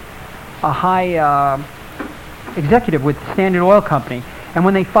executive with the Standard Oil Company. And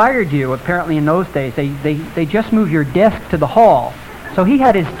when they fired you, apparently in those days, they just moved your desk to the hall. So he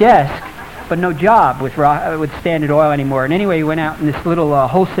had his desk, but no job with Standard Oil anymore. And anyway, he went out in this little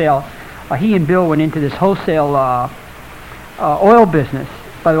wholesale. He and Bill went into this wholesale oil business.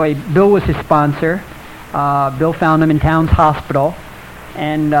 By the way, Bill was his sponsor. Bill found him in Towns Hospital,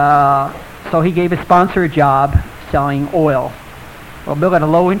 and so he gave his sponsor a job selling oil. Well, Bill got a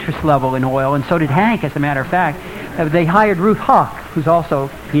low interest level in oil, and so did Hank, as a matter of fact. They hired Ruth Hawk, who's also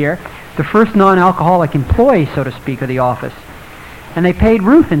here, the first non-alcoholic employee, so to speak, of the office. And they paid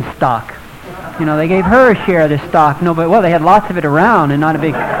Ruth in stock. You know, they gave her a share of this stock. No, but well, they had lots of it around and not a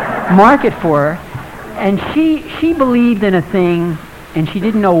big market for her. And she believed in a thing, and she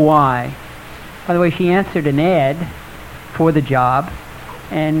didn't know why. By the way, she answered an ad for the job,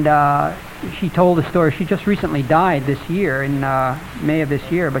 and she told the story. She just recently died this year, in May of this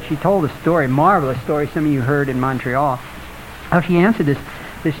year, but she told a story, marvelous story, some of you heard in Montreal, how she answered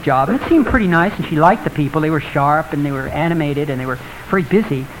this job. And it seemed pretty nice, and she liked the people. They were sharp, and they were animated, and they were very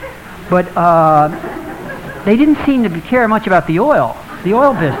busy. But they didn't seem to care much about the oil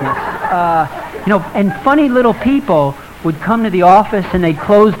business. You know, and funny little people would come to the office, and they'd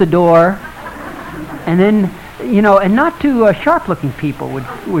close the door, and then, you know, and not too sharp-looking people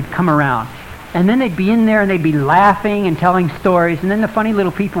would come around. And then they'd be in there, and they'd be laughing and telling stories, and then the funny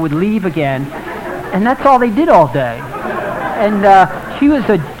little people would leave again, and that's all they did all day. And she was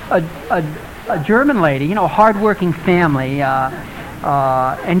a German lady, you know, a hard-working family,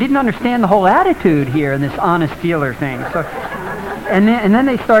 and didn't understand the whole attitude here in this honest dealer thing. So, and then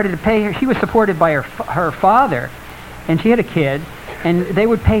they started to pay her. She was supported by her father, and she had a kid, and they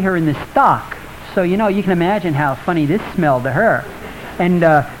would pay her in this stock. So, you know, you can imagine how funny this smelled to her. And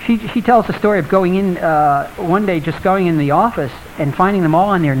she tells the story of going in one day, just going in the office and finding them all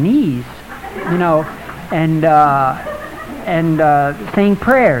on their knees, you know, and saying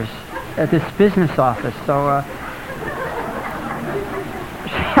prayers at this business office. So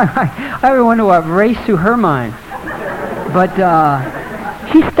I ever wonder what raced through her mind. But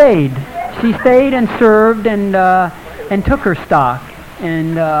she stayed. She stayed and served and took her stock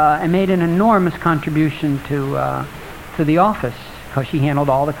and made an enormous contribution to the office, because she handled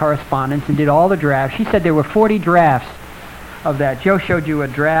all the correspondence and did all the drafts. She said there were 40 drafts of that. Joe showed you a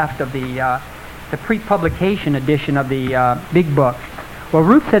draft of the pre-publication edition of the big book. Well,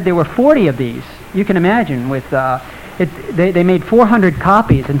 Ruth said there were 40 of these. You can imagine with they made 400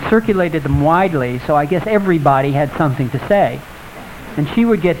 copies and circulated them widely, so I guess everybody had something to say. And she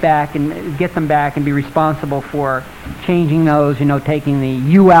would get them back and be responsible for changing those, taking the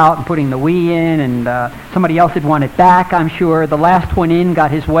you out and putting the we in, and somebody else would want it back, I'm sure. The last one in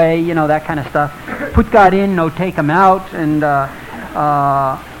got his way, that kind of stuff. Put God in, no take him out, and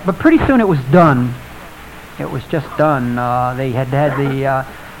but pretty soon it was done. It was just done. They had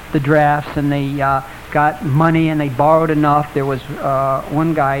the drafts, and they got money, and they borrowed enough. There was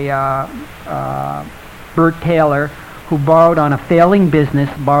one guy, Bert Taylor, who borrowed on a failing business,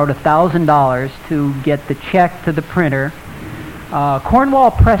 borrowed $1,000 to get the check to the printer. Cornwall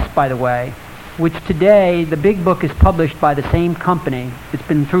Press, by the way, which today the big book is published by the same company. It's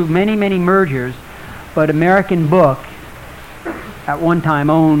been through many, many mergers, but American Book at one time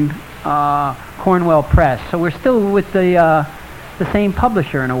owned Cornwall Press. So we're still with the same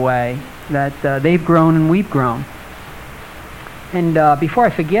publisher in a way, that they've grown and we've grown. And before I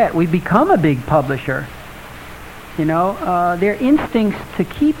forget, we've become a big publisher. Their instincts to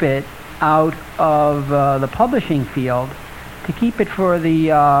keep it out of the publishing field, to keep it for the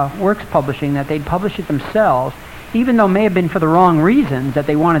works publishing, that they'd publish it themselves, even though it may have been for the wrong reasons, that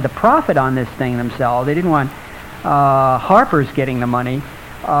they wanted to profit on this thing themselves. They didn't want Harper's getting the money.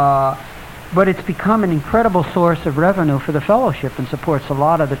 But it's become an incredible source of revenue for the fellowship and supports a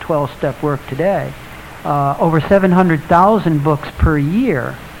lot of the 12-step work today. Over 700,000 books per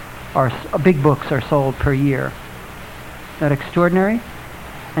year, big books are sold per year. That extraordinary?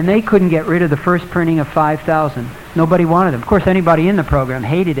 And they couldn't get rid of the first printing of 5,000. Nobody wanted them. Of course, anybody in the program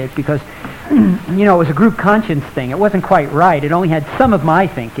hated it because, it was a group conscience thing. It wasn't quite right. It only had some of my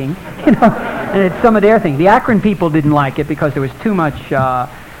thinking, and it had some of their thinking. The Akron people didn't like it because there was too much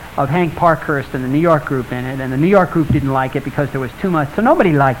of Hank Parkhurst and the New York group in it, and the New York group didn't like it because there was too much. So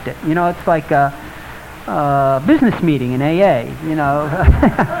nobody liked it. It's like a business meeting in AA.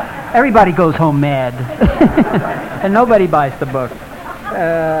 Everybody goes home mad, and nobody buys the book.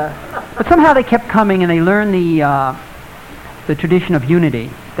 But somehow they kept coming, and they learned the tradition of unity,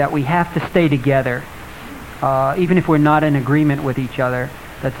 that we have to stay together, even if we're not in agreement with each other,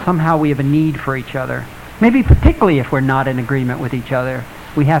 that somehow we have a need for each other. Maybe particularly if we're not in agreement with each other,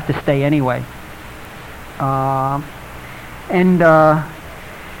 we have to stay anyway. And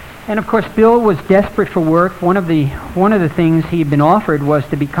of course, Bill was desperate for work. One of the things he had been offered was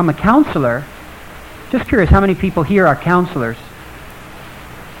to become a counselor. Just curious, how many people here are counselors?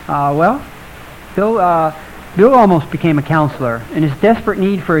 Well, Bill almost became a counselor. In his desperate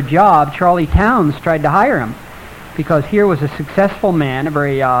need for a job, Charlie Towns tried to hire him, because here was a successful man, a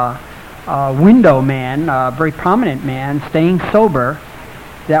very window man, a very prominent man, staying sober.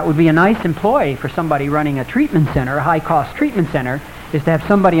 That would be a nice employee for somebody running a treatment center, a high-cost treatment center, is to have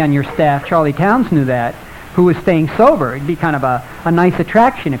somebody on your staff, Charlie Towns knew that, who was staying sober. It'd be kind of a nice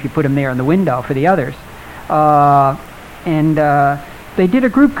attraction if you put him there in the window for the others. They did a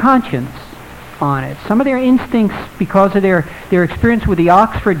group conscience on it. Some of their instincts, because of their experience with the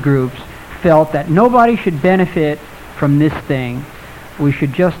Oxford groups, felt that nobody should benefit from this thing. We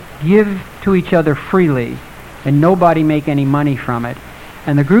should just give to each other freely and nobody make any money from it.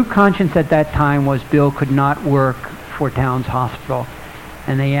 And the group conscience at that time was Bill could not work for Towns Hospital.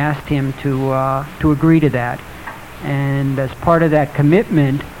 And they asked him to agree to that. And as part of that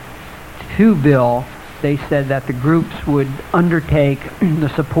commitment to Bill, they said that the groups would undertake the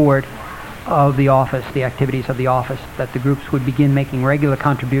support of the office, the activities of the office, that the groups would begin making regular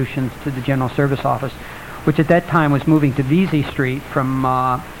contributions to the General Service Office, which at that time was moving to Vesey Street from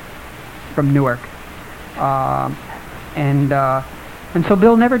Newark. And so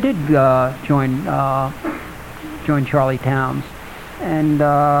Bill never did join Charlie Towns,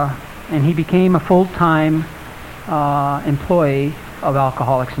 and he became a full-time employee of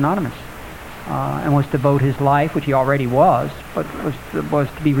Alcoholics Anonymous, and was to devote his life, which he already was, but was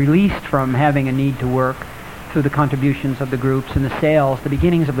to be released from having a need to work through the contributions of the groups and the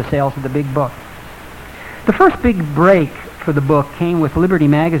beginnings of the sales of the big book. The first big break for the book came with Liberty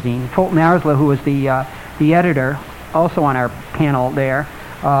Magazine. Fulton Arslow, who was the editor, also on our panel there,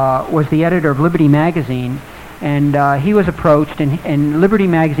 was the editor of Liberty Magazine, and he was approached, and Liberty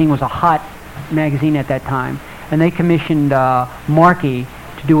Magazine was a hot magazine at that time, and they commissioned Markey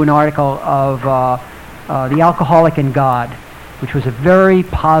to do an article of The Alcoholic and God, which was a very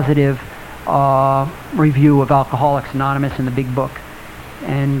positive review of Alcoholics Anonymous in the big book.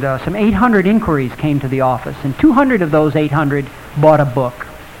 And some 800 inquiries came to the office, and 200 of those 800 bought a book.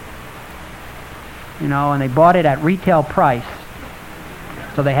 And they bought it at retail price,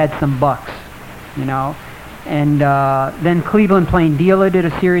 so they had some bucks, And then Cleveland Plain Dealer did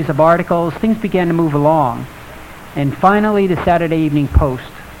a series of articles. Things began to move along. And finally, the Saturday Evening Post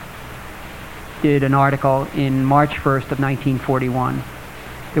did an article in March 1st of 1941.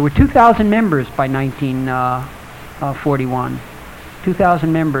 There were 2,000 members by 1941.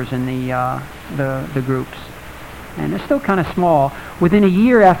 2,000 members in the groups. And they're still kind of small. Within a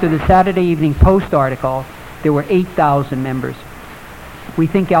year after the Saturday Evening Post article, there were 8,000 members. We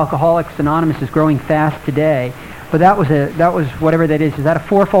think Alcoholics Anonymous is growing fast today, but that was whatever that is. Is that a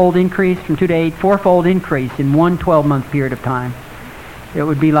fourfold increase from 2 to 8? Fourfold increase in one 12-month period of time. It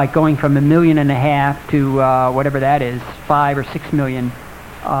would be like going from 1.5 million to whatever that is, 5 or 6 million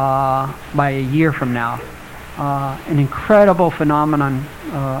by a year from now. An incredible phenomenon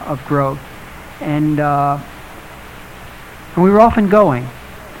of growth, and we were often going.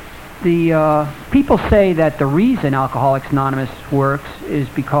 The people say that the reason Alcoholics Anonymous works is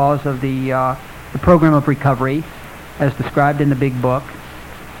because of the program of recovery, as described in the big book,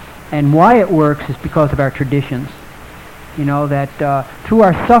 and why it works is because of our traditions. That through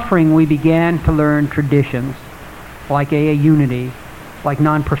our suffering we began to learn traditions, like AA unity, like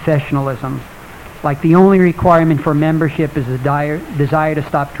non-professionalism, like the only requirement for membership is a desire to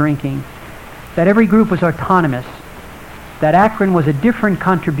stop drinking, that every group was autonomous, that Akron was a different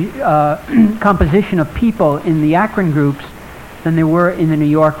composition of people in the Akron groups than there were in the New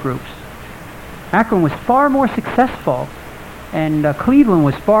York groups. Akron was far more successful, and Cleveland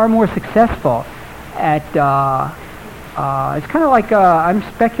was far more successful at, it's kind of like, I'm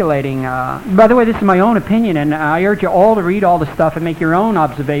speculating. By the way, this is my own opinion, and I urge you all to read all the stuff and make your own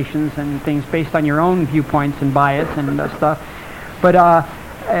observations and things based on your own viewpoints and bias and stuff. But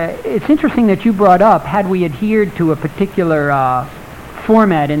it's interesting that you brought up, had we adhered to a particular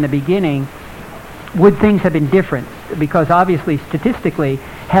format in the beginning, would things have been different? Because obviously, statistically,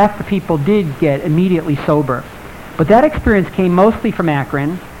 half the people did get immediately sober. But that experience came mostly from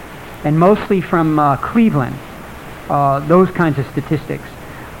Akron and mostly from Cleveland, those kinds of statistics.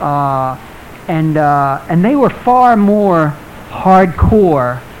 And they were far more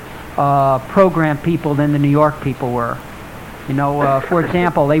hardcore program people than the New York people were. For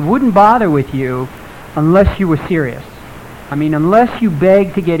example, they wouldn't bother with you unless you were serious. I mean, unless you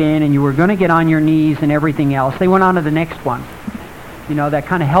begged to get in and you were going to get on your knees and everything else, they went on to the next one. That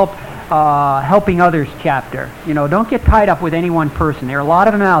kind of helping others chapter. Don't get tied up with any one person. There are a lot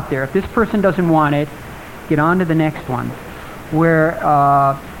of them out there. If this person doesn't want it, get on to the next one. Where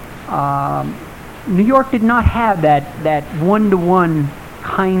New York did not have that one-to-one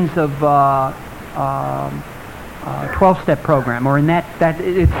kinds of 12-step program, or in that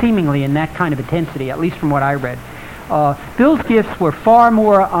seemingly in that kind of intensity, at least from what I read. Bill's gifts were far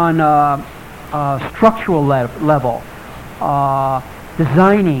more on structural level,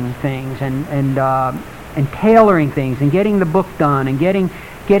 designing things and tailoring things and getting the book done and getting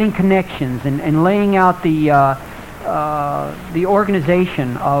connections and laying out the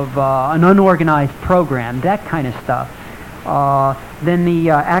organization of an unorganized program, that kind of stuff. Than the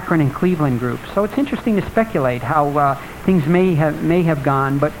Akron and Cleveland groups. So it's interesting to speculate how things may have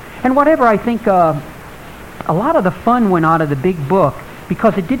gone. And whatever, I think a lot of the fun went out of the big book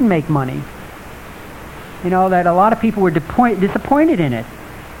because it didn't make money. That a lot of people were disappointed in it.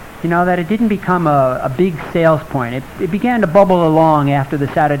 That it didn't become a big sales point. It began to bubble along after the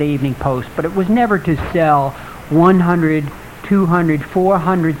Saturday Evening Post, but it was never to sell 100, 200,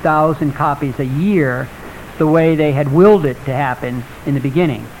 400,000 copies a year the way they had willed it to happen in the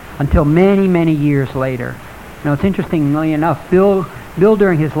beginning, until many, many years later. It's interestingly enough, Bill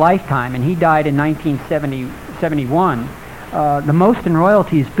during his lifetime, and he died in 1971, the most in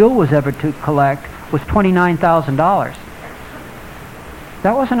royalties Bill was ever to collect was $29,000.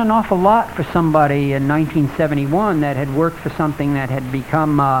 That wasn't an awful lot for somebody in 1971 that had worked for something that had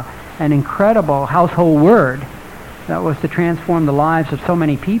become an incredible household word that was to transform the lives of so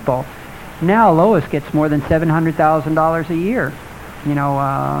many people. Now Lois gets more than $700,000 a year,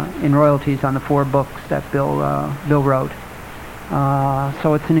 in royalties on the 4 books that Bill wrote.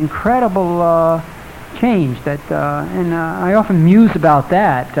 So it's an incredible change that, and I often muse about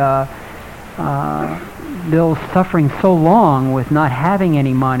that. Bill's suffering so long with not having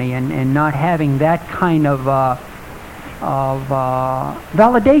any money and not having that kind of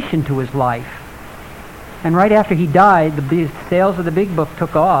validation to his life. And right after he died, the sales of the big book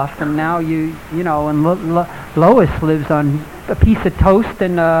took off, and now and Lois lives on a piece of toast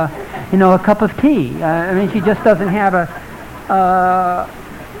and a cup of tea. I mean, she just doesn't have a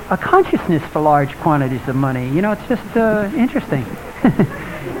consciousness for large quantities of money. It's just interesting.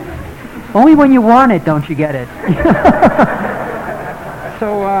 Only when you want it don't you get it.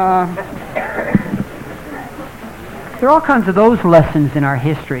 So there are all kinds of those lessons in our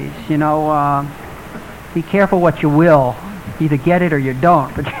histories. Be careful what you will. Either get it or you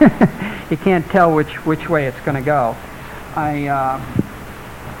don't, but you can't tell which way it's going to go. I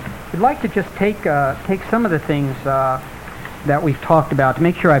would like to just take some of the things that we've talked about to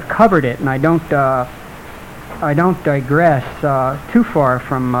make sure I've covered it, and I don't digress too far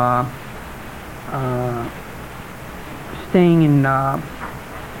from staying in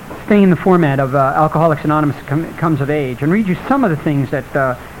the format of Alcoholics Anonymous Comes of Age, and read you some of the things that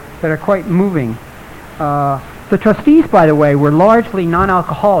are quite moving. The trustees, by the way, were largely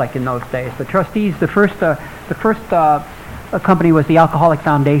non-alcoholic in those days. The trustees, the first company was the Alcoholic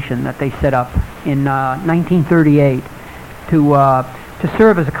Foundation that they set up in 1938 to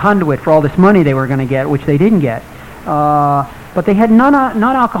serve as a conduit for all this money they were going to get, which they didn't get. But they had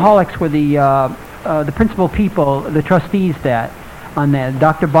non-alcoholics were the principal people, the trustees that on that.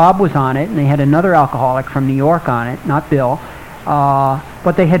 Dr. Bob was on it, and they had another alcoholic from New York on it, not Bill.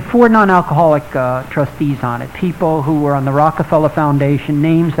 But they had 4 non-alcoholic trustees on it, people who were on the Rockefeller Foundation,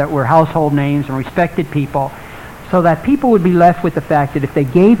 names that were household names and respected people, so that people would be left with the fact that if they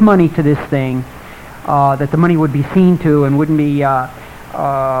gave money to this thing, that the money would be seen to and wouldn't be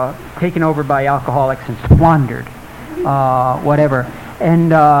taken over by alcoholics and squandered, whatever.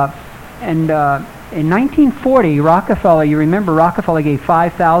 And in 1940, Rockefeller, you remember Rockefeller gave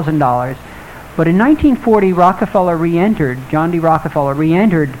 $5,000. But in 1940, John D. Rockefeller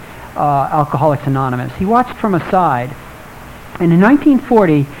re-entered Alcoholics Anonymous. He watched from a side. And in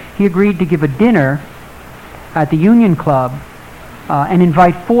 1940, he agreed to give a dinner at the Union Club and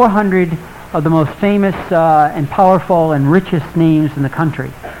invite 400 of the most famous and powerful and richest names in the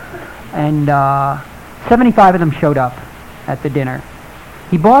country. And 75 of them showed up at the dinner.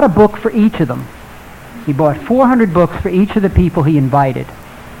 He bought a book for each of them. He bought 400 books for each of the people he invited.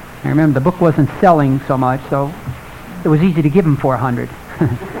 I remember the book wasn't selling so much, so it was easy to give him 400.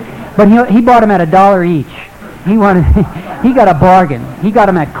 But he bought them at $1 each. He got a bargain. He got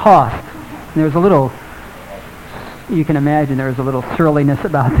them at cost. And there was a little, you can imagine there was a little surliness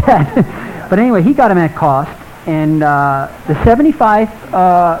about that. But anyway, he got them at cost. And the 75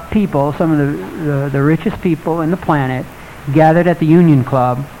 people, some of the richest people in the planet, gathered at the Union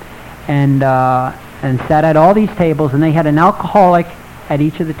Club and sat at all these tables, and they had an alcoholic at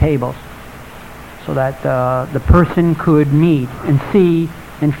each of the tables, so that the person could meet and see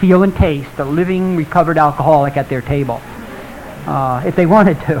and feel and taste a living, recovered alcoholic at their table, if they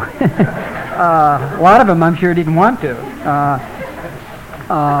wanted to. A lot of them, I'm sure, didn't want to.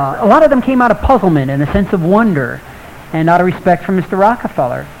 A lot of them came out of puzzlement and a sense of wonder, and out of respect for Mr.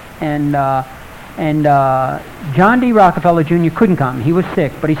 Rockefeller. And John D. Rockefeller Jr. couldn't come. He was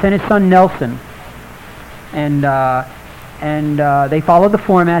sick, but he sent his son Nelson. And they followed the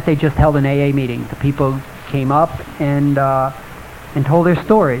format. They just held an AA meeting. The people came up and told their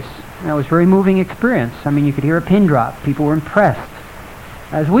stories. And it was a very moving experience. I mean, you could hear a pin drop. People were impressed,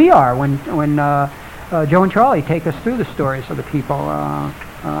 as we are when Joe and Charlie take us through the stories of the people.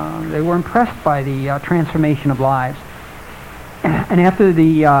 They were impressed by the transformation of lives. And after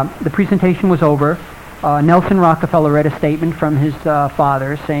the presentation was over, Nelson Rockefeller read a statement from his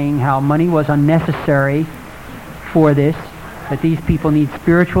father saying how money was unnecessary for this, that these people need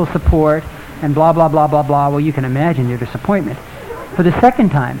spiritual support, and blah, blah, blah, blah, blah. Well, you can imagine their disappointment for the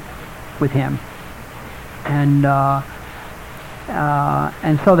second time with him. And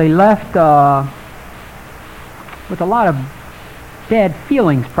so they left with a lot of bad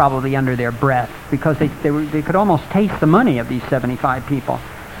feelings probably under their breath, because they could almost taste the money of these 75 people.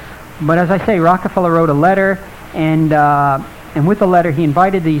 But as I say, Rockefeller wrote a letter, and with the letter he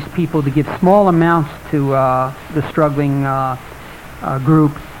invited these people to give small amounts to the struggling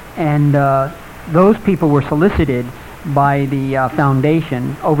group, and those people were solicited by the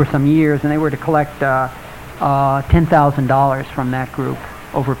foundation over some years, and they were to collect $10,000 from that group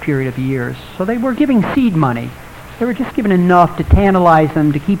over a period of years. So they were giving seed money. They were just given enough to tantalize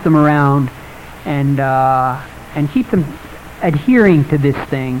them, to keep them around, and keep them adhering to this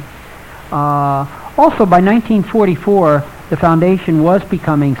thing. Also, by 1944, the foundation was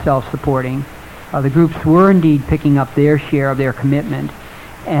becoming self-supporting. The groups were indeed picking up their share of their commitment,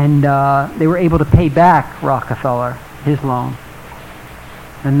 and they were able to pay back Rockefeller his loan,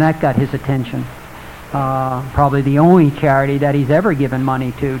 and that got his attention. probably the only charity that he's ever given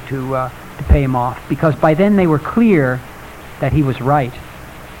money to pay him off, because by then they were clear that he was right,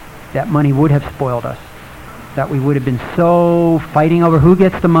 that money would have spoiled us, that we would have been so fighting over who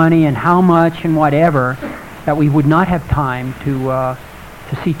gets the money and how much and whatever, that we would not have time to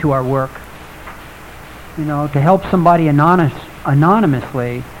see to our work. You know, to help somebody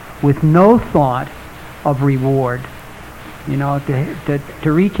anonymously with no thought of reward. You know,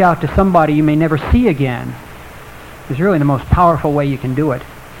 to reach out to somebody you may never see again is really the most powerful way you can do it.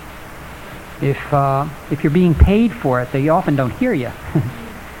 If you're being paid for it, they often don't hear you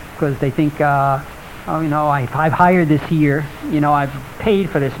because they think, oh, you know, I've hired this year, you know, I've paid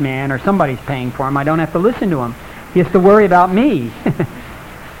for this man, or somebody's paying for him. I don't have to listen to him. He has to worry about me.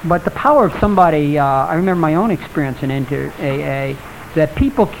 But the power of somebody, I remember my own experience in AA, that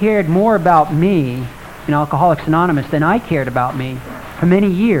people cared more about me in Alcoholics Anonymous than I cared about me for many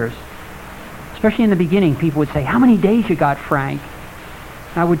years. Especially in the beginning, people would say, how many days you got, Frank?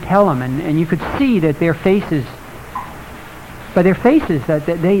 And I would tell them, and you could see that their faces, by their faces, that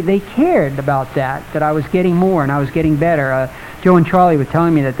they cared about that I was getting more and I was getting better. Joe and Charlie were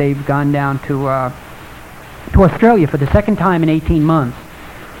telling me that they've gone down to Australia for the second time in 18 months.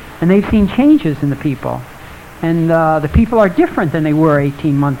 And they've seen changes in the people. And the people are different than they were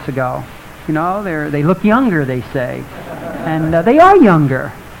 18 months ago. You know, they look younger, they say. And they are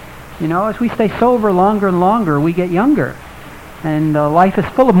younger. You know, as we stay sober longer and longer, we get younger. And life is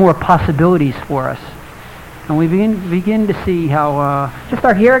full of more possibilities for us. And we begin to see how just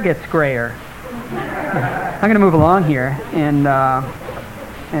our hair gets grayer. I'm going to move along here and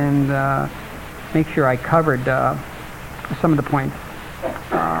make sure I covered some of the points.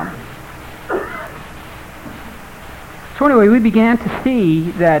 So anyway, we began to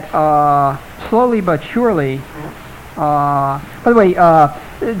see that slowly but surely. By the way,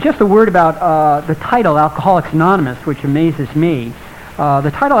 just a word about the title Alcoholics Anonymous, which amazes me.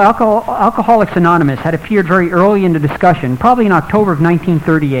 The title Alcoholics Anonymous had appeared very early in the discussion, probably in October of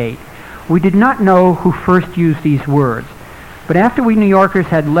 1938. We did not know who first used these words. But after we New Yorkers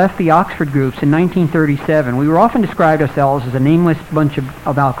had left the Oxford groups in 1937, we were often described ourselves as a nameless bunch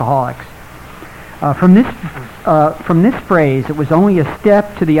of alcoholics. From this phrase, it was only a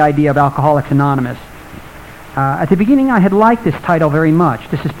step to the idea of Alcoholics Anonymous. At the beginning, I had liked this title very much.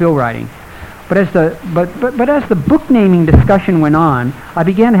 This is Bill writing. But as the book naming discussion went on, I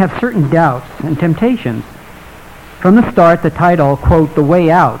began to have certain doubts and temptations. From the start, the title, quote, "The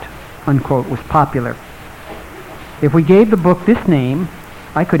Way Out," unquote, was popular. If we gave the book this name,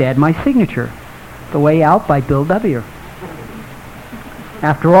 I could add my signature, "The Way Out" by Bill W.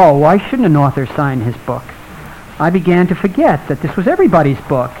 After all, why shouldn't an author sign his book? I began to forget that this was everybody's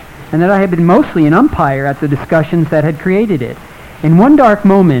book, and that I had been mostly an umpire at the discussions that had created it. In one dark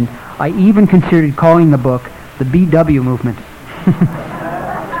moment, I even considered calling the book The BW Movement.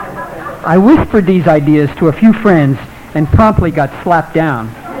 I whispered these ideas to a few friends and promptly got slapped down.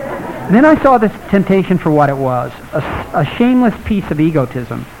 Then I saw this temptation for what it was, a shameless piece of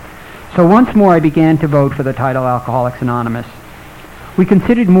egotism. So once more I began to vote for the title Alcoholics Anonymous. We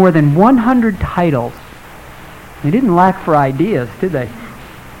considered more than 100 titles. They didn't lack for ideas, did they?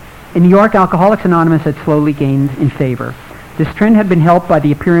 In New York, Alcoholics Anonymous had slowly gained in favor. This trend had been helped by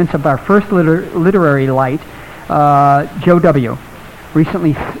the appearance of our first literary light, Joe W.,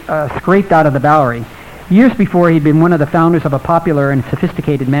 recently scraped out of the Bowery. Years before, he'd been one of the founders of a popular and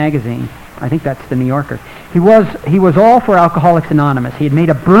sophisticated magazine. I think that's the New Yorker. He was all for Alcoholics Anonymous. He had made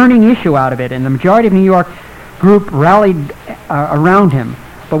a burning issue out of it, and the majority of New York group rallied around him.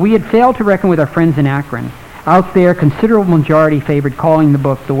 But we had failed to reckon with our friends in Akron. Out there, considerable majority favored calling the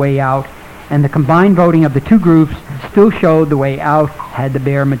book The Way Out, and the combined voting of the two groups still showed The Way Out had the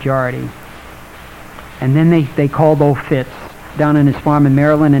bare majority. And then they called old Fitz down on his farm in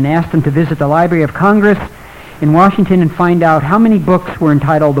Maryland and asked him to visit the Library of Congress in Washington and find out how many books were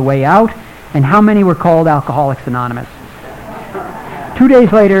entitled The Way Out and how many were called Alcoholics Anonymous. 2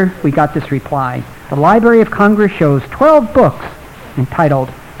 days later, we got this reply. The Library of Congress shows 12 books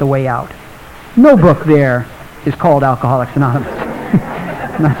entitled The Way Out. No book there is called Alcoholics Anonymous.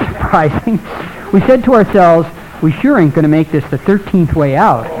 Not surprising. We said to ourselves, we sure ain't going to make this the 13th way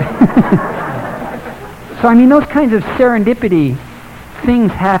out. So, I mean, those kinds of serendipity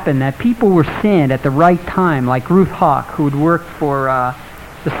things happen, that people were sent at the right time, like Ruth Hawk, who had worked for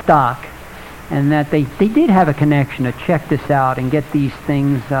the stock, and that they did have a connection to check this out and get these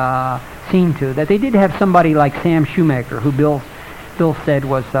things seen to, that they did have somebody like Sam Shoemaker, who Bill said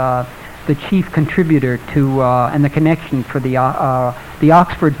was the chief contributor to and the connection for the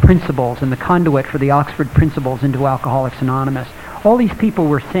Oxford principles and the conduit for the Oxford principles into Alcoholics Anonymous. All these people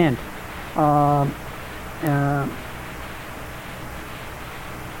were sent. I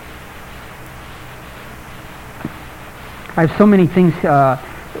have so many things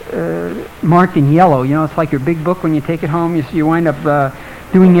marked in yellow. You know, it's like your big book when you take it home. You wind up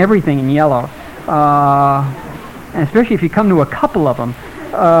doing everything in yellow, and especially if you come to a couple of them,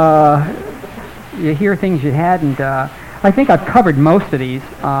 you hear things you hadn't. I think I've covered most of these.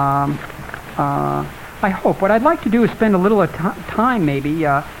 I hope. What I'd like to do is spend a little time, maybe.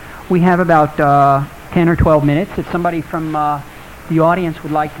 We have about 10 or 12 minutes. If somebody from the audience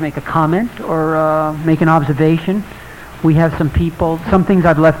would like to make a comment or make an observation. We have some people, some things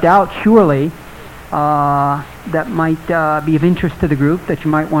I've left out, surely, that might be of interest to the group that you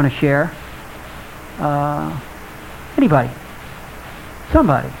might want to share. Anybody?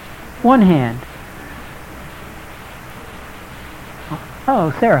 Somebody? One hand.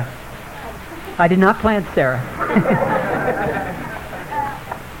 Oh, Sarah. I did not plant Sarah.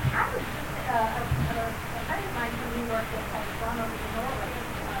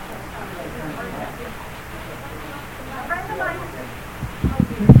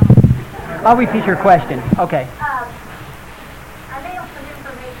 I'll repeat your question. Okay. I mailed some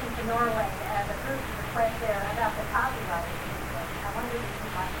information to Norway, the group's request there about the copyright. I wonder if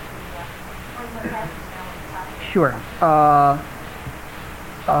you'd like to explain what happened. Sure.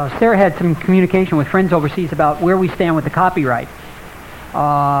 Sarah had some communication with friends overseas about where we stand with the copyright.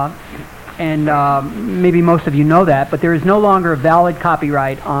 And maybe most of you know that, but there is no longer a valid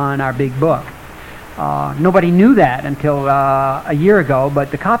copyright on our big book. Nobody knew that until a year ago, but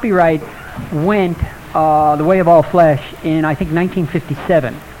the copyright went the way of all flesh in, I think,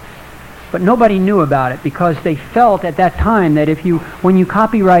 1957. But nobody knew about it because they felt at that time that when you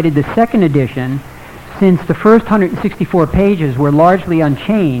copyrighted the second edition, since the first 164 pages were largely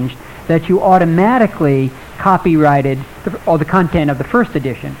unchanged, that you automatically copyrighted all the content of the first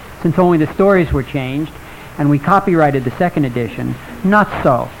edition, since only the stories were changed, and we copyrighted the second edition. Not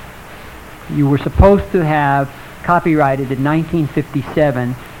so. You were supposed to have copyrighted in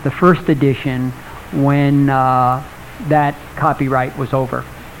 1957 the first edition when that copyright was over.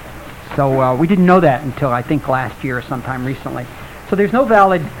 So we didn't know that until I think last year or sometime recently. So there's no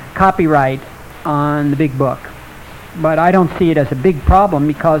valid copyright on the big book. But I don't see it as a big problem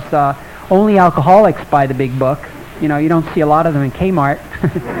because only alcoholics buy the big book. You know, you don't see a lot of them in Kmart.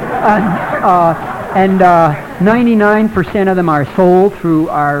 And 99% of them are sold through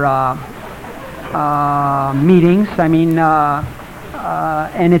our meetings. I mean,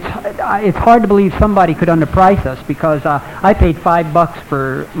 and it's hard to believe somebody could underprice us because I paid $5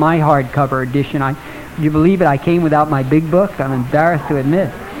 for my hardcover edition. Do you believe it? I came without my big book. I'm embarrassed to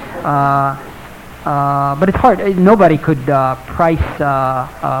admit. But it's hard. Nobody could price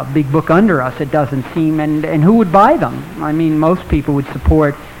a big book under us, it doesn't seem. And who would buy them? I mean, most people would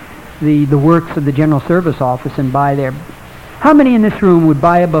support the works of the General Service Office and buy their... How many in this room would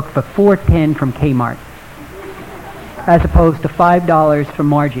buy a book for $4.10 from Kmart as opposed to $5 from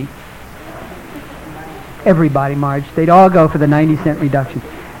Margie? Everybody, Marge. They'd all go for the 90-cent reduction.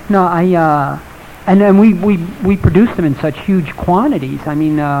 No, and we produced them in such huge quantities. I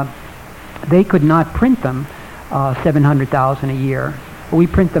mean, they could not print them 700,000 a year. We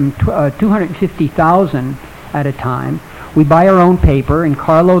print them 250,000 at a time. We buy our own paper in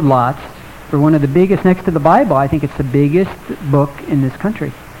carload lots. We're one of the biggest, next to the Bible. I think it's the biggest book in this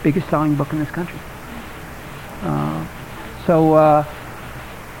country, biggest selling book in this country. So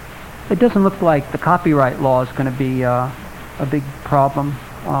it doesn't look like the copyright law is going to be a big problem.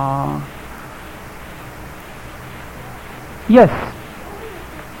 Yes.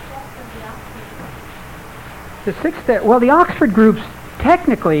 The sixth step, well, the Oxford groups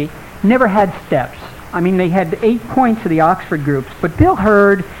technically never had steps. I mean, they had 8 points of the Oxford groups, but Bill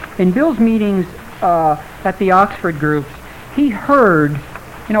heard, in Bill's meetings at the Oxford groups, he heard,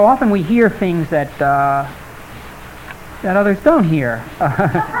 you know, often we hear things that others don't hear.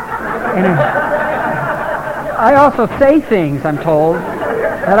 And I also say things, I'm told,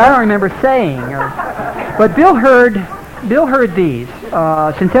 that I don't remember saying. But Bill heard these.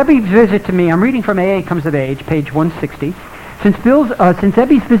 Since Ebby's visit to me, I'm reading from AA Comes of Age, page 160. Since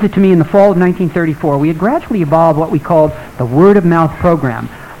Ebby's visit to me in the fall of 1934, we had gradually evolved what we called the word-of-mouth program.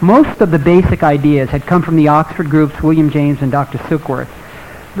 Most of the basic ideas had come from the Oxford groups, William James and Dr. Silkworth.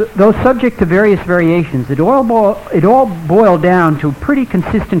 Though subject to various variations, it all boiled down to a pretty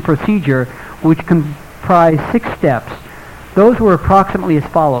consistent procedure which comprised 6 steps. Those were approximately as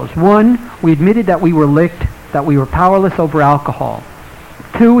follows. 1, we admitted that we were licked, that we were powerless over alcohol.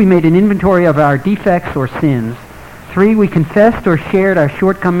 2, we made an inventory of our defects or sins. 3, we confessed or shared our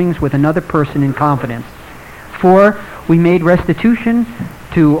shortcomings with another person in confidence. 4, we made restitution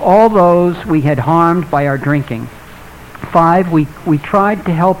to all those we had harmed by our drinking. 5, we tried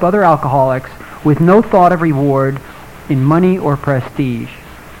to help other alcoholics with no thought of reward in money or prestige.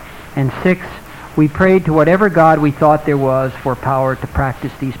 And 6, we prayed to whatever God we thought there was for power to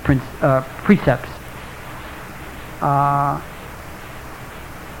practice these precepts. The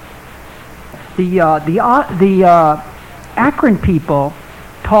Akron people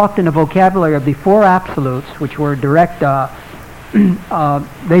talked in a vocabulary of the 4 absolutes, which were direct.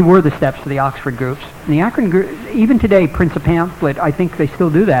 They were the steps for the Oxford groups. And the Akron group, even today, prints a pamphlet. I think they still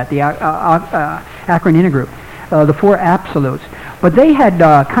do that. The Akron Intergroup, the 4 absolutes. But they had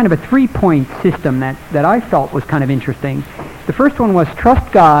kind of a 3-point system that I felt was kind of interesting. The first one was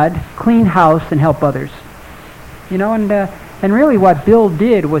trust God, clean house, and help others. You know, and really what Bill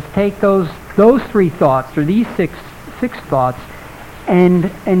did was take those 3 thoughts, or these six thoughts, and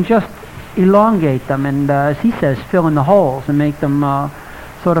just elongate them, and as he says, fill in the holes and make them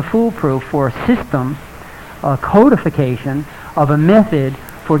sort of foolproof for a system, a codification of a method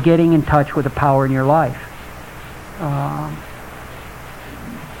for getting in touch with the power in your life.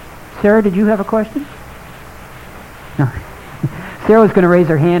 Sarah, did you have a question? No. Sarah was going to raise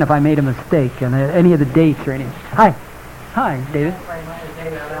her hand if I made a mistake on any of the dates or anything. Hi. Hi, David. My name is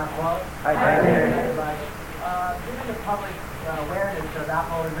David. I'm alcoholic. Hi, David. Given the public awareness of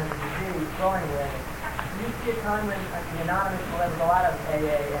alcoholism as a disease, growing awareness, do you see a time when the anonymous will ever go out of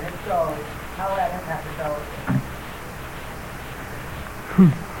AA, and if so, how will that impact the fellowship?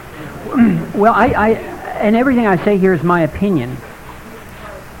 Well, and everything I say here is my opinion.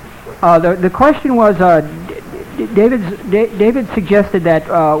 The question was, David suggested that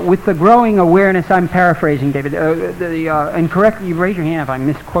with the growing awareness, I'm paraphrasing David, and correct, you raise your hand if I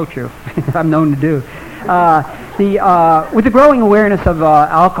misquote you, I'm known to do. With the growing awareness of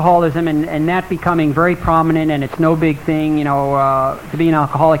alcoholism and that becoming very prominent, and it's no big thing, you know, to be an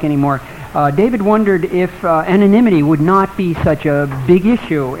alcoholic anymore, David wondered if anonymity would not be such a big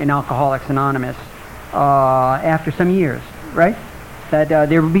issue in Alcoholics Anonymous after some years, right? That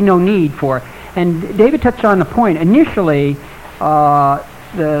there would be no need for. And David touched on the point. Initially, the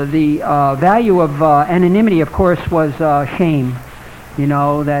value of anonymity, of course, was shame. You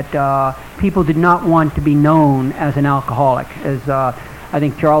know, that people did not want to be known as an alcoholic. As I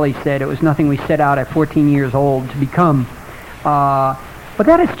think Charlie said, it was nothing we set out at 14 years old to become. But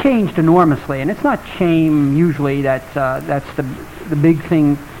that has changed enormously, and it's not shame usually that's the big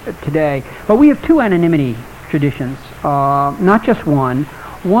thing today. But we have 2 anonymity traditions, not just one.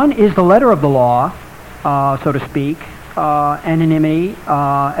 One is the letter of the law, so to speak, anonymity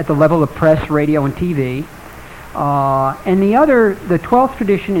at the level of press, radio, and TV. And the other, the 12th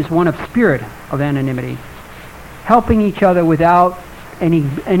tradition, is one of spirit of anonymity, helping each other without any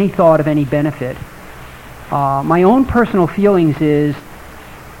thought of any benefit. My own personal feelings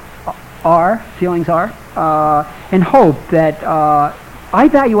are, and hope that I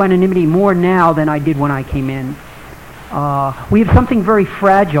value anonymity more now than I did when I came in. We have something very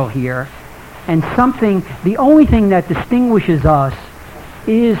fragile here, and the only thing that distinguishes us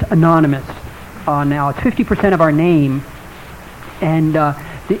is anonymous. Now it's 50% of our name, and the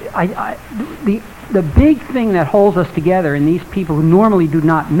big thing that holds us together, and these people who normally do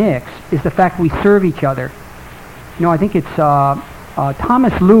not mix, is the fact we serve each other. You know, I think it's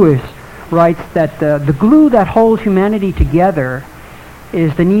Thomas Lewis writes that the glue that holds humanity together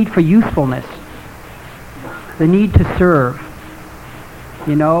is the need for usefulness, the need to serve,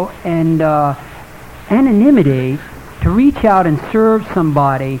 you know, and anonymity, to reach out and serve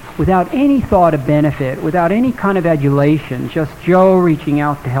somebody without any thought of benefit, without any kind of adulation, just Joe reaching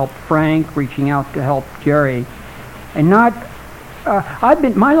out to help Frank, reaching out to help Jerry, and not,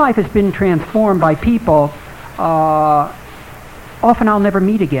 my life has been transformed by people often I'll never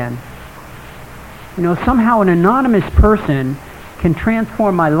meet again. You know, somehow an anonymous person can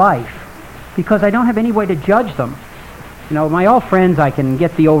transform my life because I don't have any way to judge them. You know, my old friends, I can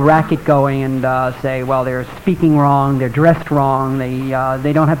get the old racket going and say, well, they're speaking wrong, they're dressed wrong,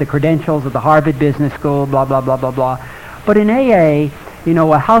 they don't have the credentials of the Harvard Business School, blah, blah, blah, blah, blah. But in AA, you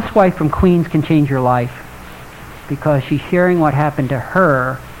know, a housewife from Queens can change your life because she's sharing what happened to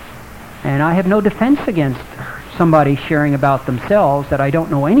her, and I have no defense against somebody sharing about themselves that I don't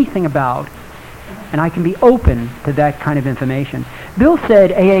know anything about, and I can be open to that kind of information. Bill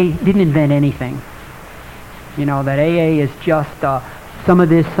said AA didn't invent anything. You know, that AA is just some of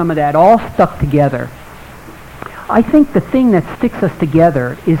this, some of that, all stuck together. I think the thing that sticks us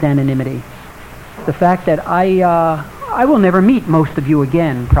together is anonymity. The fact that I will never meet most of you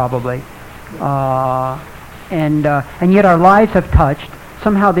again, probably. And yet our lives have touched.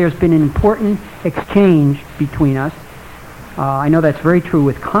 Somehow there's been an important exchange between us. I know that's very true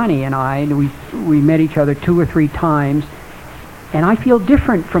with Connie and I. We met each other 2 or 3 times, and I feel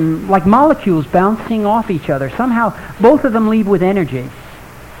different from, like molecules bouncing off each other. Somehow, both of them leave with energy,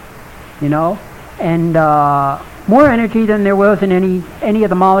 you know, and more energy than there was in any of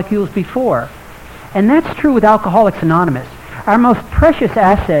the molecules before. And that's true with Alcoholics Anonymous. Our most precious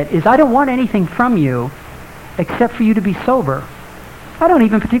asset is I don't want anything from you except for you to be sober. I don't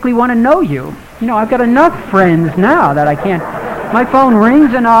even particularly want to know you. You know, I've got enough friends now that I can't, my phone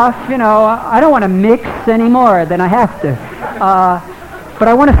rings enough, you know, I don't want to mix any more than I have to. But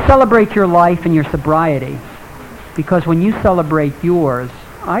I want to celebrate your life and your sobriety, because when you celebrate yours,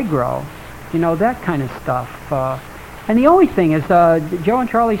 I grow. You know, that kind of stuff. And the only thing is, Joe and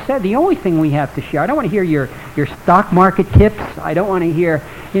Charlie said, the only thing we have to share, I don't want to hear your stock market tips. I don't want to hear,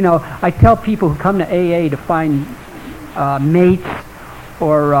 you know, I tell people who come to AA to find mates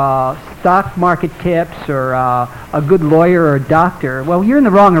or stock market tips or a good lawyer or a doctor. Well, you're in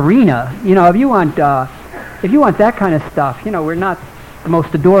the wrong arena. You know, if you want that kind of stuff, you know, we're not the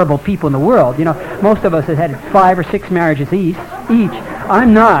most adorable people in the world. You know, most of us have had 5 or 6 marriages each.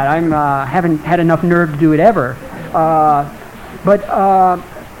 I'm not. Haven't had enough nerve to do it ever. But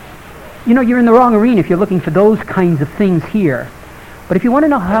you know, you're in the wrong arena if you're looking for those kinds of things here. But if you want to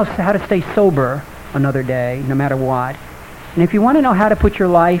know how to stay sober another day, no matter what, and if you want to know how to put your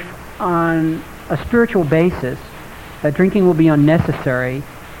life on a spiritual basis, that drinking will be unnecessary,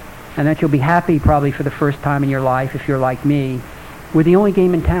 and that you'll be happy probably for the first time in your life if you're like me, we're the only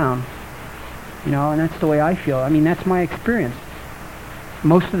game in town. You know, and that's the way I feel. I mean, that's my experience.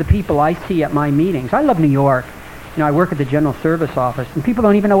 Most of the people I see at my meetings, I love New York. You know, I work at the General Service Office, and people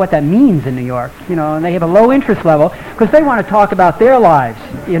don't even know what that means in New York, you know, and they have a low interest level because they want to talk about their lives,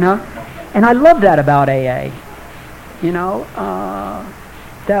 you know. And I love that about AA, you know.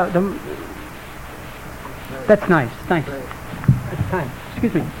 That's nice. Thanks. It's time.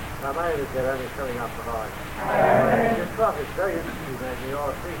 Excuse me. My name is Jeremy, filling out the hard. Your talk is very interesting, and we all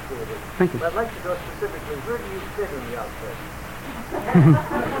appreciate it. Thank you. But I'd like to know specifically, where do you fit in the outfit?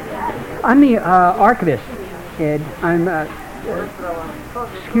 I'm the archivist, Ed. I'm,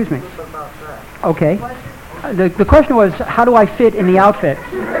 excuse me. Okay. The question was, how do I fit in the outfit?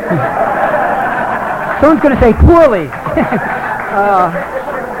 Someone's going to say poorly.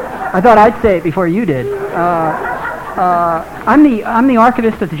 I thought I'd say it before you did. I'm the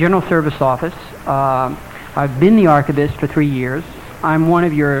archivist at the General Service Office. I've been the archivist for 3 years. I'm one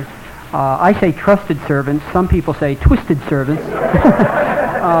of your, I say trusted servants. Some people say twisted servants.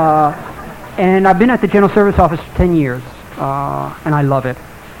 And I've been at the General Service Office for 10 years, and I love it.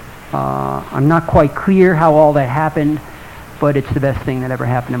 I'm not quite clear how all that happened, but it's the best thing that ever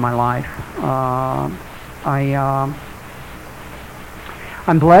happened in my life.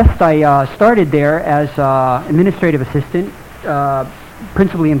 I'm blessed. I started there as administrative assistant,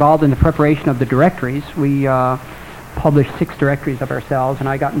 principally involved in the preparation of the directories. We published 6 directories of ourselves, and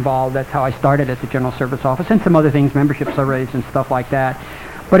I got involved. That's how I started at the General Service Office, and some other things, membership surveys and stuff like that.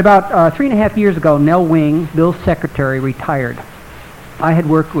 But about 3.5 years ago, Nell Wing, Bill's secretary, retired. I had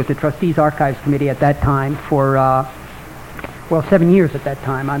worked with the Trustees Archives Committee at that time for, 7 years at that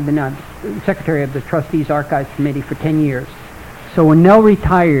time. I've been secretary of the Trustees Archives Committee for 10 years. So when Nell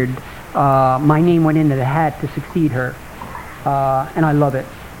retired, my name went into the hat to succeed her, and I love it.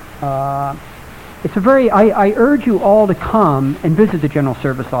 It's a very, I urge you all to come and visit the General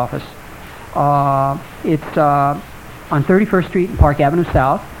Service Office. It's on 31st Street and Park Avenue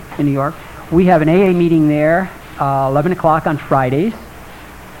South in New York. We have an AA meeting there, 11 o'clock on Fridays,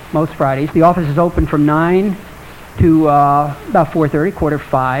 most Fridays. The office is open from 9 to about 4:30,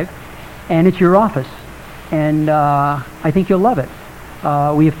 4:45, and it's your office. And I think you'll love it.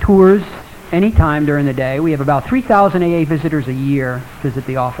 We have tours anytime during the day. We have about 3,000 AA visitors a year visit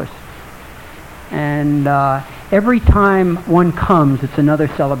the office. And every time one comes, it's another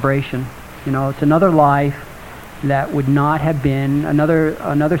celebration. You know, it's another life that would not have been,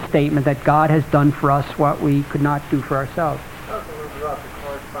 another statement that God has done for us what we could not do for ourselves. Talk a little bit about the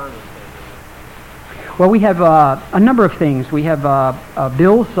correspondence. Well, we have a number of things. We have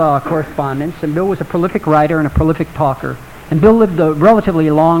Bill's correspondence, and Bill was a prolific writer and a prolific talker. And Bill lived a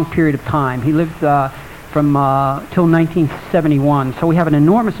relatively long period of time. He lived from till 1971. So we have an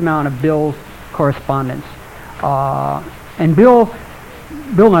enormous amount of Bill's correspondence. And Bill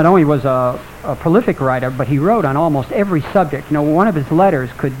not only was a prolific writer, but he wrote on almost every subject. You know, one of his letters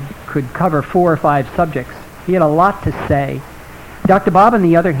could cover 4 or 5 subjects. He had a lot to say. Dr. Bob, on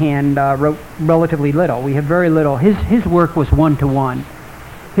the other hand, wrote relatively little. We have very little. His work was one-to-one.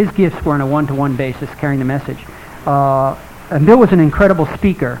 His gifts were on a one-to-one basis, carrying the message. And Bill was an incredible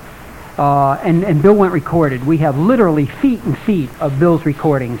speaker. And Bill went recorded. We have literally feet and feet of Bill's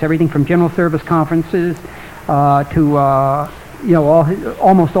recordings, everything from general service conferences to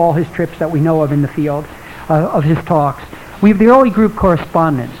almost all his trips that we know of in the field, of his talks. We have the early group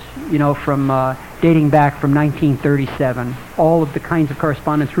correspondence, from dating back from 1937. All of the kinds of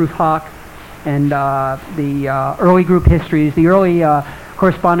correspondence, Ruth Hawk, and the early group histories, the early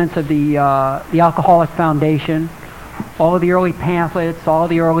correspondence of the Alcoholic Foundation, all of the early pamphlets, all of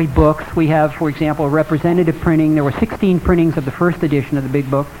the early books. We have, for example, a representative printing. There were 16 printings of the first edition of the big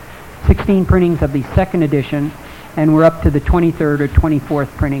book, 16 printings of the second edition, and we're up to the 23rd or 24th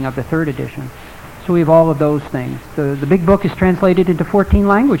printing of the third edition. So we have all of those things. The big book is translated into 14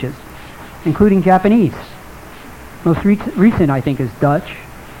 languages, including Japanese. Most recent, I think, is Dutch.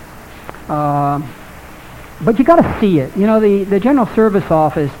 But you got to see it. The General Service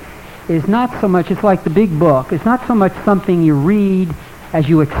Office is not so much, it's like the big book. It's not so much something you read as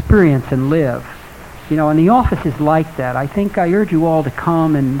you experience and live. And the office is like that. I think I urge you all to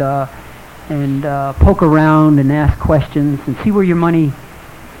come and poke around and ask questions and see where your money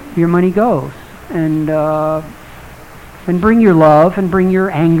goes. And bring your love and bring your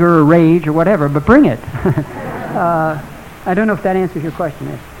anger or rage or whatever, but bring it. I don't know if that answers your question.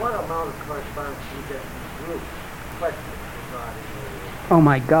 What amount of correspondence do you get from group questions regarding Oh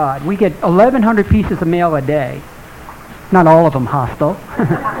my God, we get 1,100 pieces of mail a day. Not all of them hostile. From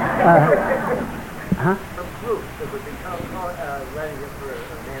groups that would become ready for an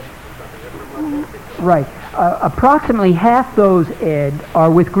answer or something? Right. Approximately half those, Ed,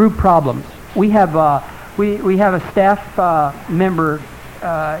 are with group problems. We have we have a staff member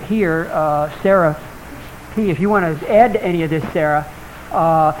here, Sarah P. If you want to add to any of this, Sarah,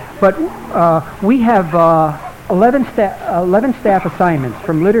 but we have 11 staff assignments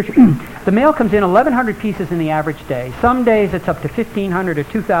from literature. The mail comes in 1,100 pieces in the average day. Some days it's up to 1,500 or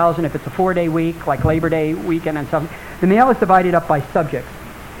 2,000 if it's a 4-day week, like Labor Day weekend and something. The mail is divided up by subjects.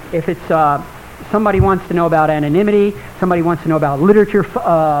 If it's somebody wants to know about anonymity, somebody wants to know about literature,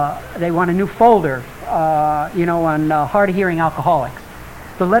 they want a new folder, on hard of hearing alcoholics.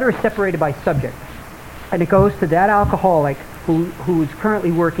 The letter is separated by subject, and it goes to that alcoholic who is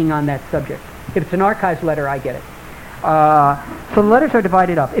currently working on that subject. If it's an archives letter, I get it. So the letters are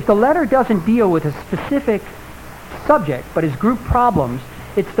divided up. If the letter doesn't deal with a specific subject, but is group problems,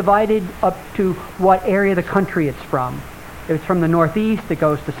 it's divided up to what area of the country it's from. If it's from the Northeast, it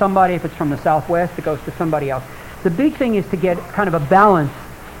goes to somebody. If it's from the Southwest, it goes to somebody else. The big thing is to get kind of a balance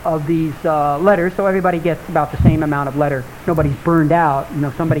of these letters, so everybody gets about the same amount of letter. Nobody's burned out.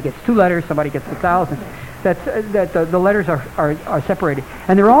 Somebody gets 2 letters, somebody gets 1,000. The letters are separated,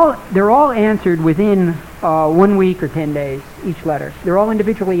 and they're all answered within 1 week or 10 days. Each letter, they're all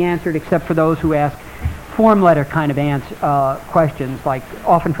individually answered, except for those who ask form letter kind of questions, like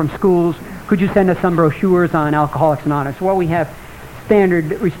often from schools. Could you send us some brochures on Alcoholics Anonymous? Well, we have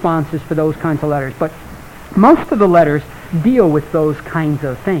standard responses for those kinds of letters, but most of the letters deal with those kinds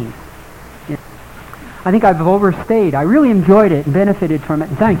of things. I think I've overstayed. I really enjoyed it and benefited from it,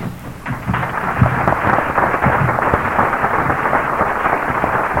 and thanks.